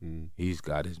 He's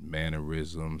got his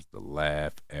mannerisms, the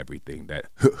laugh, everything.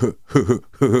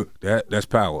 That's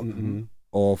Power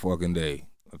all fucking day.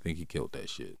 I think he killed that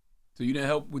shit. So you didn't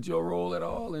help with your role at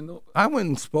all? I went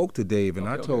and spoke to Dave, and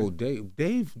I told Dave,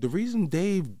 the reason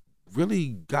Dave really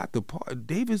got the part,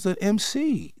 Dave is an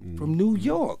MC from New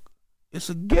York. It's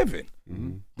a given.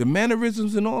 The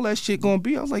mannerisms and all that shit gonna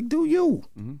be, I was like, do you.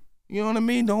 You know what I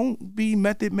mean? Don't be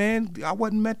Method Man. I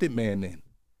wasn't Method Man then.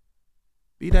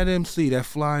 Be that MC, that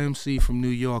fly MC from New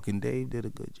York, and Dave did a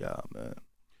good job, man.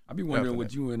 I be wondering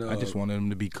what you and... I just wanted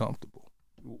him to be comfortable.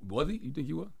 Was he? You think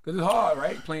he was? Because it's hard,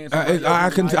 right? Playing. I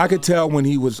could tell when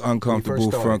he was uncomfortable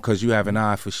because you have an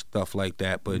eye for stuff like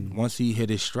that. But once he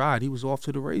hit his stride, he was off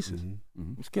to the races.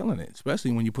 He was killing it,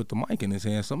 especially when you put the mic in his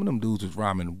hand. Some of them dudes was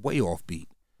rhyming way off beat.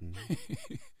 You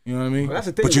know what I mean? Well, that's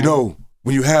the thing, but you know,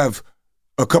 when you have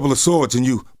a couple of swords and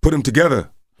you put them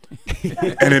together,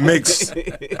 and it makes,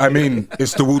 I mean,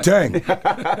 it's the Wu-Tang.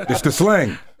 It's the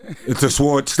slang. It's a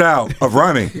sword style of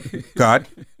rhyming. God.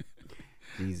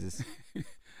 Jesus.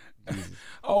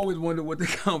 I always wonder what the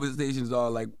conversations are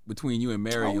like between you and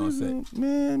Mary on set.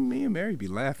 Man, me and Mary be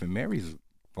laughing. Mary's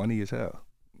funny as hell.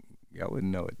 Y'all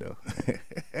wouldn't know it though.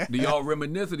 Do y'all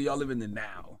reminisce or do y'all live in the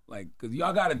now? Like, cause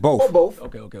y'all got it both.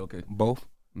 Okay. Both.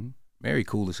 Mary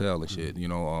cool as hell and shit. You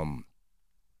know,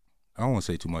 I don't want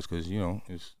to say too much because you know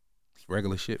it's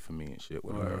regular shit for me and shit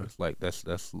with her. It's like that's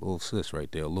little sis right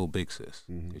there, a little big sis.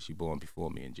 Cause she born before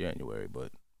me in January,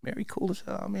 but. Mary cool as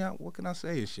hell. I mean, what can I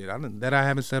say and shit? That I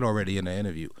haven't said already in the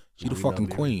interview. She the fucking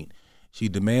queen. She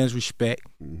demands respect,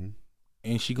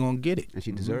 and she gonna get it. And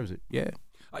she deserves it. Yeah.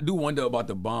 I do wonder about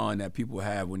the bond that people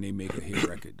have when they make a hit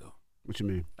record, though. What you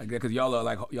mean? Like that, because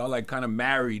y'all are kind of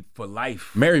married for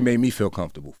life. Mary made me feel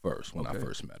comfortable first when I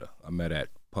first met her. I met at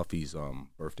Puffy's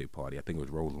birthday party. I think it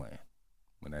was Roseland.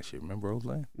 When that shit, remember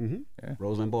Roseland? Mm-hmm. Yeah.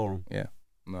 Roseland Ballroom. Yeah.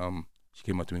 She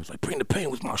came up to me and was like, "Bring the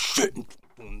Pain was my shit." And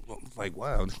I was like,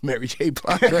 wow, this Mary J.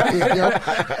 Blige right here, yo.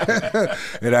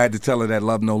 And I had to tell her that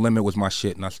Love No Limit was my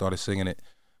shit, and I started singing it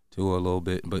to her a little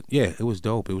bit. But yeah, it was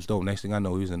dope. It was dope. Next thing I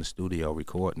know, he was in the studio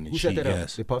recording. And Who set that up?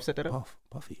 Did Puff set that up?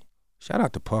 Puffy. Shout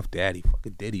out to Puff Daddy.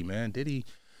 Fucking Diddy, man. Diddy,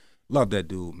 love that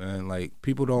dude, man. Like,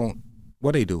 people don't,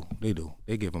 what they do. They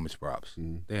give him his props.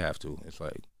 They have to. It's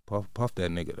like, Puff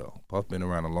that nigga, though. Puff been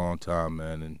around a long time,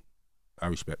 man, and I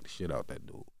respect the shit out that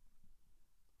dude.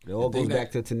 It all goes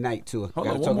back to tonight, too. Hold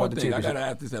on, one more thing. I got to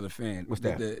ask this as a fan. What's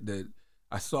that?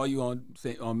 I saw you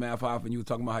on Math Off, and you were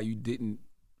talking about how you didn't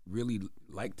really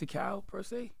like Tical, per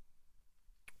se.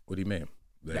 What do you mean?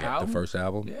 The first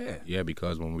album? Yeah. Yeah,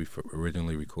 because when we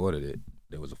originally recorded it,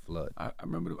 there was a flood. I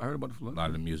remember. I heard about the flood. A lot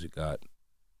of the music got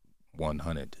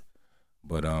 100.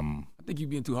 But I think you're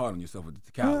being too hard on yourself with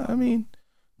the Tical. Yeah, I mean,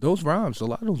 those rhymes, a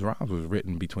lot of those rhymes was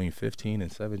written between 15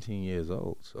 and 17 years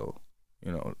old. So,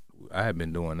 you know, I had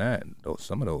been doing that,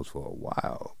 some of those for a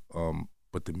while.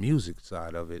 But the music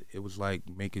side of it, it was like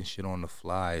making shit on the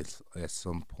fly at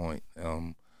some point.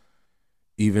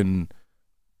 Even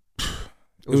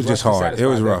it was just hard. It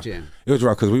was rough. It was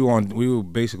rough because we were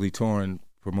basically touring,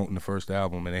 promoting the first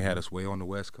album, and they had us way on the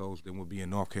West Coast. Then we'll be in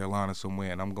North Carolina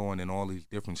somewhere, and I'm going in all these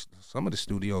different. Some of the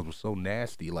studios were so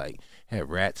nasty, like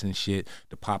had rats and shit.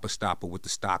 The Papa Stopper with the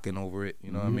stocking over it,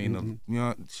 you know what I mean? You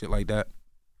know, shit like that.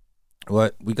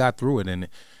 But we got through it, and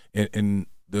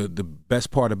the best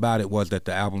part about it was that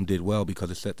the album did well because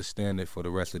it set the standard for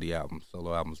the rest of the albums,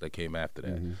 solo albums that came after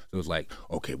that. So it was like,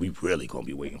 okay, we really gonna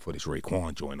be waiting for this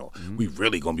Raekwon joint, or we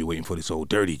really gonna be waiting for this Old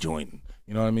Dirty joint.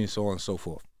 You know what I mean? So on and so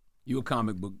forth. You a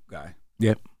comic book guy.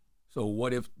 Yep. So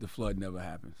what if the flood never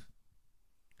happens?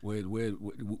 Where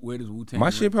does Wu-Tang? My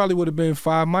shit probably would have been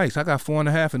 5 mics. I got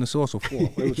 4.5 in the source, or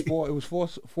 4. It was four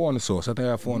in the source. I think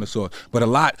I had 4 in the source. But a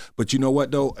lot. But you know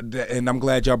what though? And I'm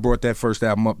glad y'all brought that first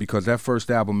album up, because that first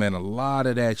album, man, a lot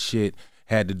of that shit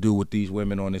had to do with these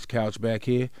women on this couch back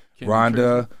here. Kim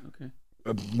Rhonda. Okay.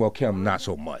 Well, Kim, not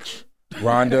so much.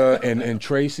 Rhonda and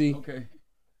Tracy. Okay.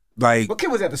 Like. But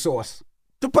Kim was at the source.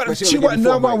 But she wasn't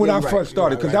number when I first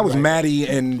started, because that was Maddie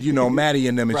and, you know, Maddie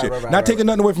and them and shit. Not taking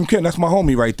nothing away from Kim. That's my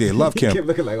homie right there. Love Kim. Kim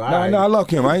looking like, all no, right. I love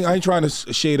Kim. I ain't trying to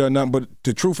shade her or nothing, but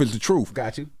the truth is the truth.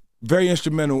 Got you. Very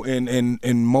instrumental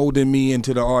in molding me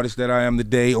into the artist that I am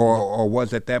today, or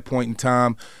was at that point in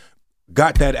time.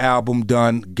 Got that album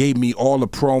done, gave me all the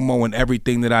promo and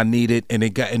everything that I needed, and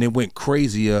it went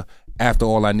crazier after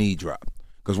All I Need dropped.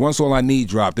 Because once All I Need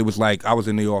dropped, it was like I was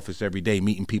in the office every day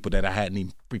meeting people that I hadn't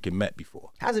even freaking met before.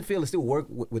 How's it feel to still work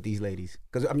with these ladies?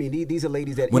 Because, I mean, these are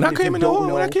ladies that when I came in the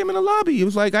lobby, it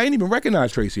was like I didn't even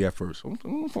recognize Tracy at first. Give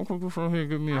me a hug. I'm not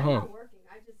working.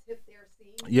 I just hit their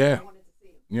scene. Yeah. I wanted to see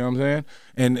them. You know what I'm saying?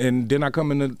 And then I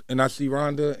come in and I see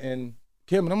Rhonda and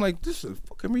Kim, and I'm like, this is a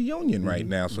fucking reunion right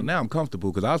now. So now I'm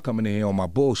comfortable, because I was coming in here on my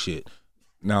bullshit.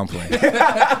 Now I'm playing.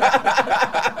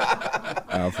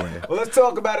 Well, let's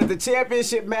talk about it. The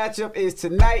championship matchup is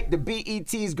tonight. The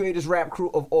BET's greatest rap crew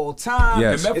of all time.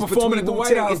 Yes. And Meth performing at the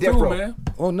White House too, man.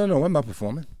 Oh, no, I'm not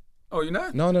performing. Oh, you're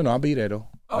not? No, I'll be there, though.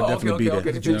 I'll definitely be there.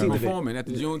 Okay. Juneteenth performing at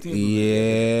the Juneteenth.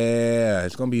 Yeah,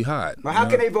 it's going to be hot. Well, how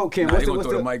can they vote, Kim? What's the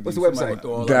website?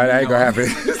 That ain't going to happen.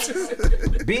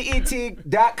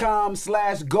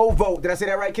 BET.com/go vote. Did I say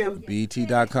that right, Kim?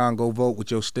 BET.com, go vote with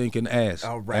your stinking ass.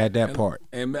 All right. Add that part.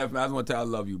 And Meth, I just want to tell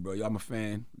you I love you, bro. I'm a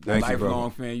fan. Thank you,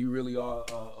 lifelong fan. You really are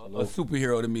a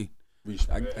superhero to me.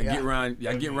 I get around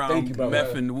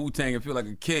Meth and Wu-Tang and feel like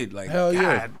a kid. Like, hell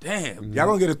yeah. God damn. Y'all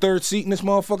gonna get a third seat in this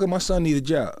motherfucker? My son need a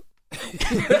job. I'm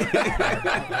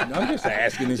just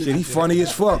asking this shit. He funny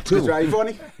as fuck too. That's right, he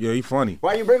funny? Yeah, he funny.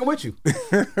 Why you bring him with you?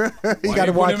 He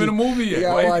gotta watch him in a movie yet. He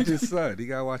gotta watch his son. He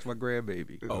gotta watch my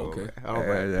grandbaby. Oh, okay. All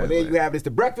right. Well, there you have it. It's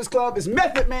the Breakfast Club. It's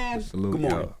Method Man. Salute, Good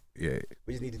morning. y'all. Yeah.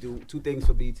 We just need to do 2 things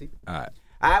for BET. All right.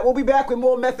 All right, we'll be back with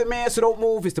more Method Man, so don't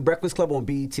move. It's the Breakfast Club on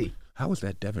BET. How was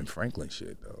that Devin Franklin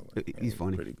shit, though? Like, he's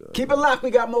funny. Pretty good. Keep it locked. We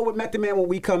got more with Method Man when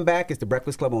we come back. It's the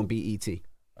Breakfast Club on BET.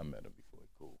 I met him before.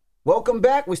 Cool. Welcome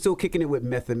back. We're still kicking it with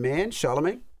Method Man.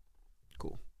 Charlamagne.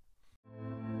 Cool.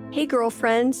 Hey,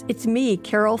 girlfriends. It's me,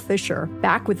 Carol Fisher,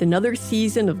 back with another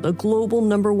season of the global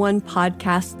 #1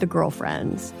 podcast, The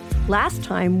Girlfriends. Last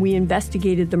time, we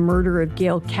investigated the murder of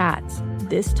Gail Katz.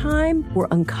 This time, we're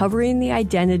uncovering the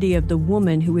identity of the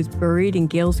woman who was buried in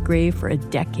Gail's grave for a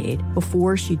decade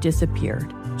before she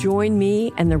disappeared. Join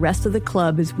me and the rest of the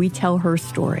club as we tell her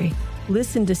story.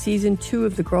 Listen to Season 2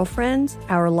 of The Girlfriends,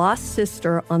 Our Lost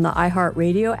Sister on the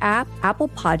iHeartRadio app, Apple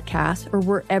Podcasts, or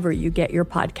wherever you get your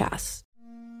podcasts.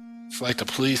 It's like the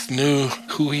police knew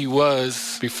who he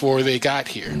was before they got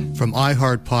here. From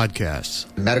iHeart Podcasts.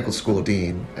 The medical school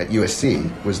dean at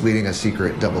USC was leading a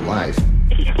secret double life.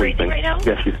 He's breathing right now?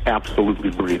 Yes, he's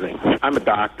absolutely breathing. I'm a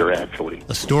doctor, actually.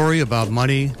 A story about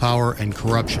money, power, and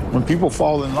corruption. When people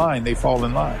fall in line, they fall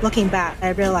in line. Looking back, I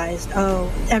realized,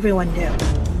 everyone knew.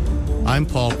 I'm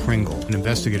Paul Pringle, an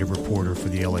investigative reporter for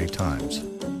the LA Times.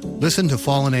 Listen to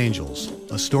Fallen Angels,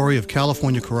 a story of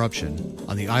California corruption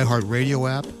on the iHeartRadio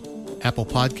app, Apple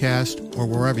Podcast, or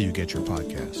wherever you get your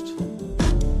podcasts.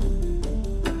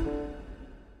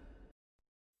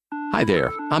 Hi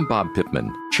there, I'm Bob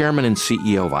Pittman, Chairman and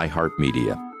CEO of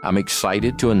iHeartMedia. I'm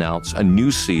excited to announce a new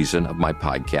season of my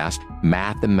podcast,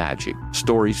 Math and Magic,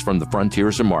 Stories from the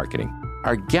Frontiers of Marketing.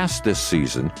 Our guests this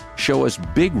season show us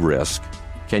big risk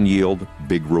can yield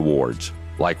big rewards,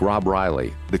 like Rob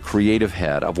Riley, the creative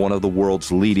head of one of the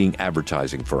world's leading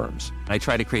advertising firms. I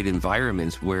try to create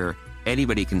environments where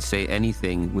anybody can say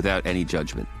anything without any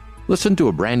judgment. Listen to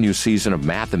a brand new season of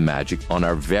Math and Magic on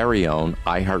our very own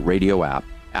iHeartRadio app,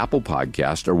 Apple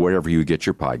Podcast, or wherever you get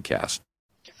your podcast.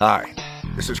 Hi,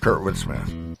 this is Kurtwood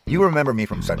Smith. You remember me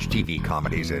from such TV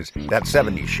comedies as That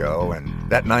 70s Show and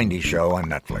That 90s Show on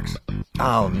Netflix.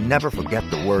 I'll never forget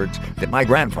the words that my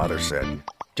grandfather said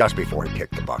just before he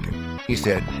kicked the bucket. He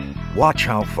said, "Watch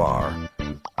how far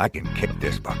I can kick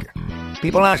this bucket."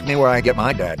 People ask me where I get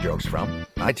my dad jokes from.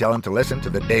 I tell them to listen to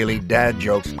the Daily Dad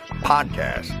Jokes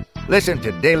podcast. Listen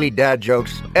to Daily Dad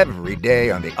Jokes every day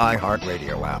on the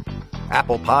iHeartRadio app,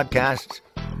 Apple Podcasts,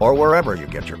 or wherever you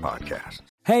get your podcasts.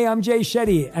 Hey, I'm Jay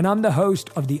Shetty, and I'm the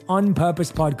host of the On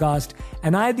Purpose podcast,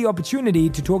 and I had the opportunity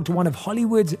to talk to one of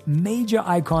Hollywood's major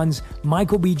icons,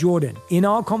 Michael B. Jordan. In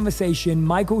our conversation,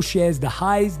 Michael shares the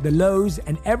highs, the lows,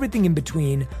 and everything in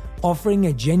between, offering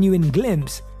a genuine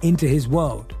glimpse into his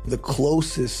world. The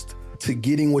closest to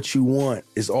getting what you want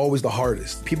is always the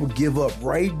hardest. People give up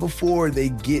right before they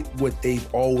get what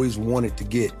they've always wanted to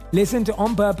get. Listen to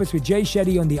On Purpose with Jay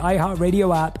Shetty on the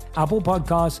iHeartRadio app, Apple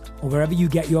Podcasts, or wherever you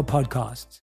get your podcasts.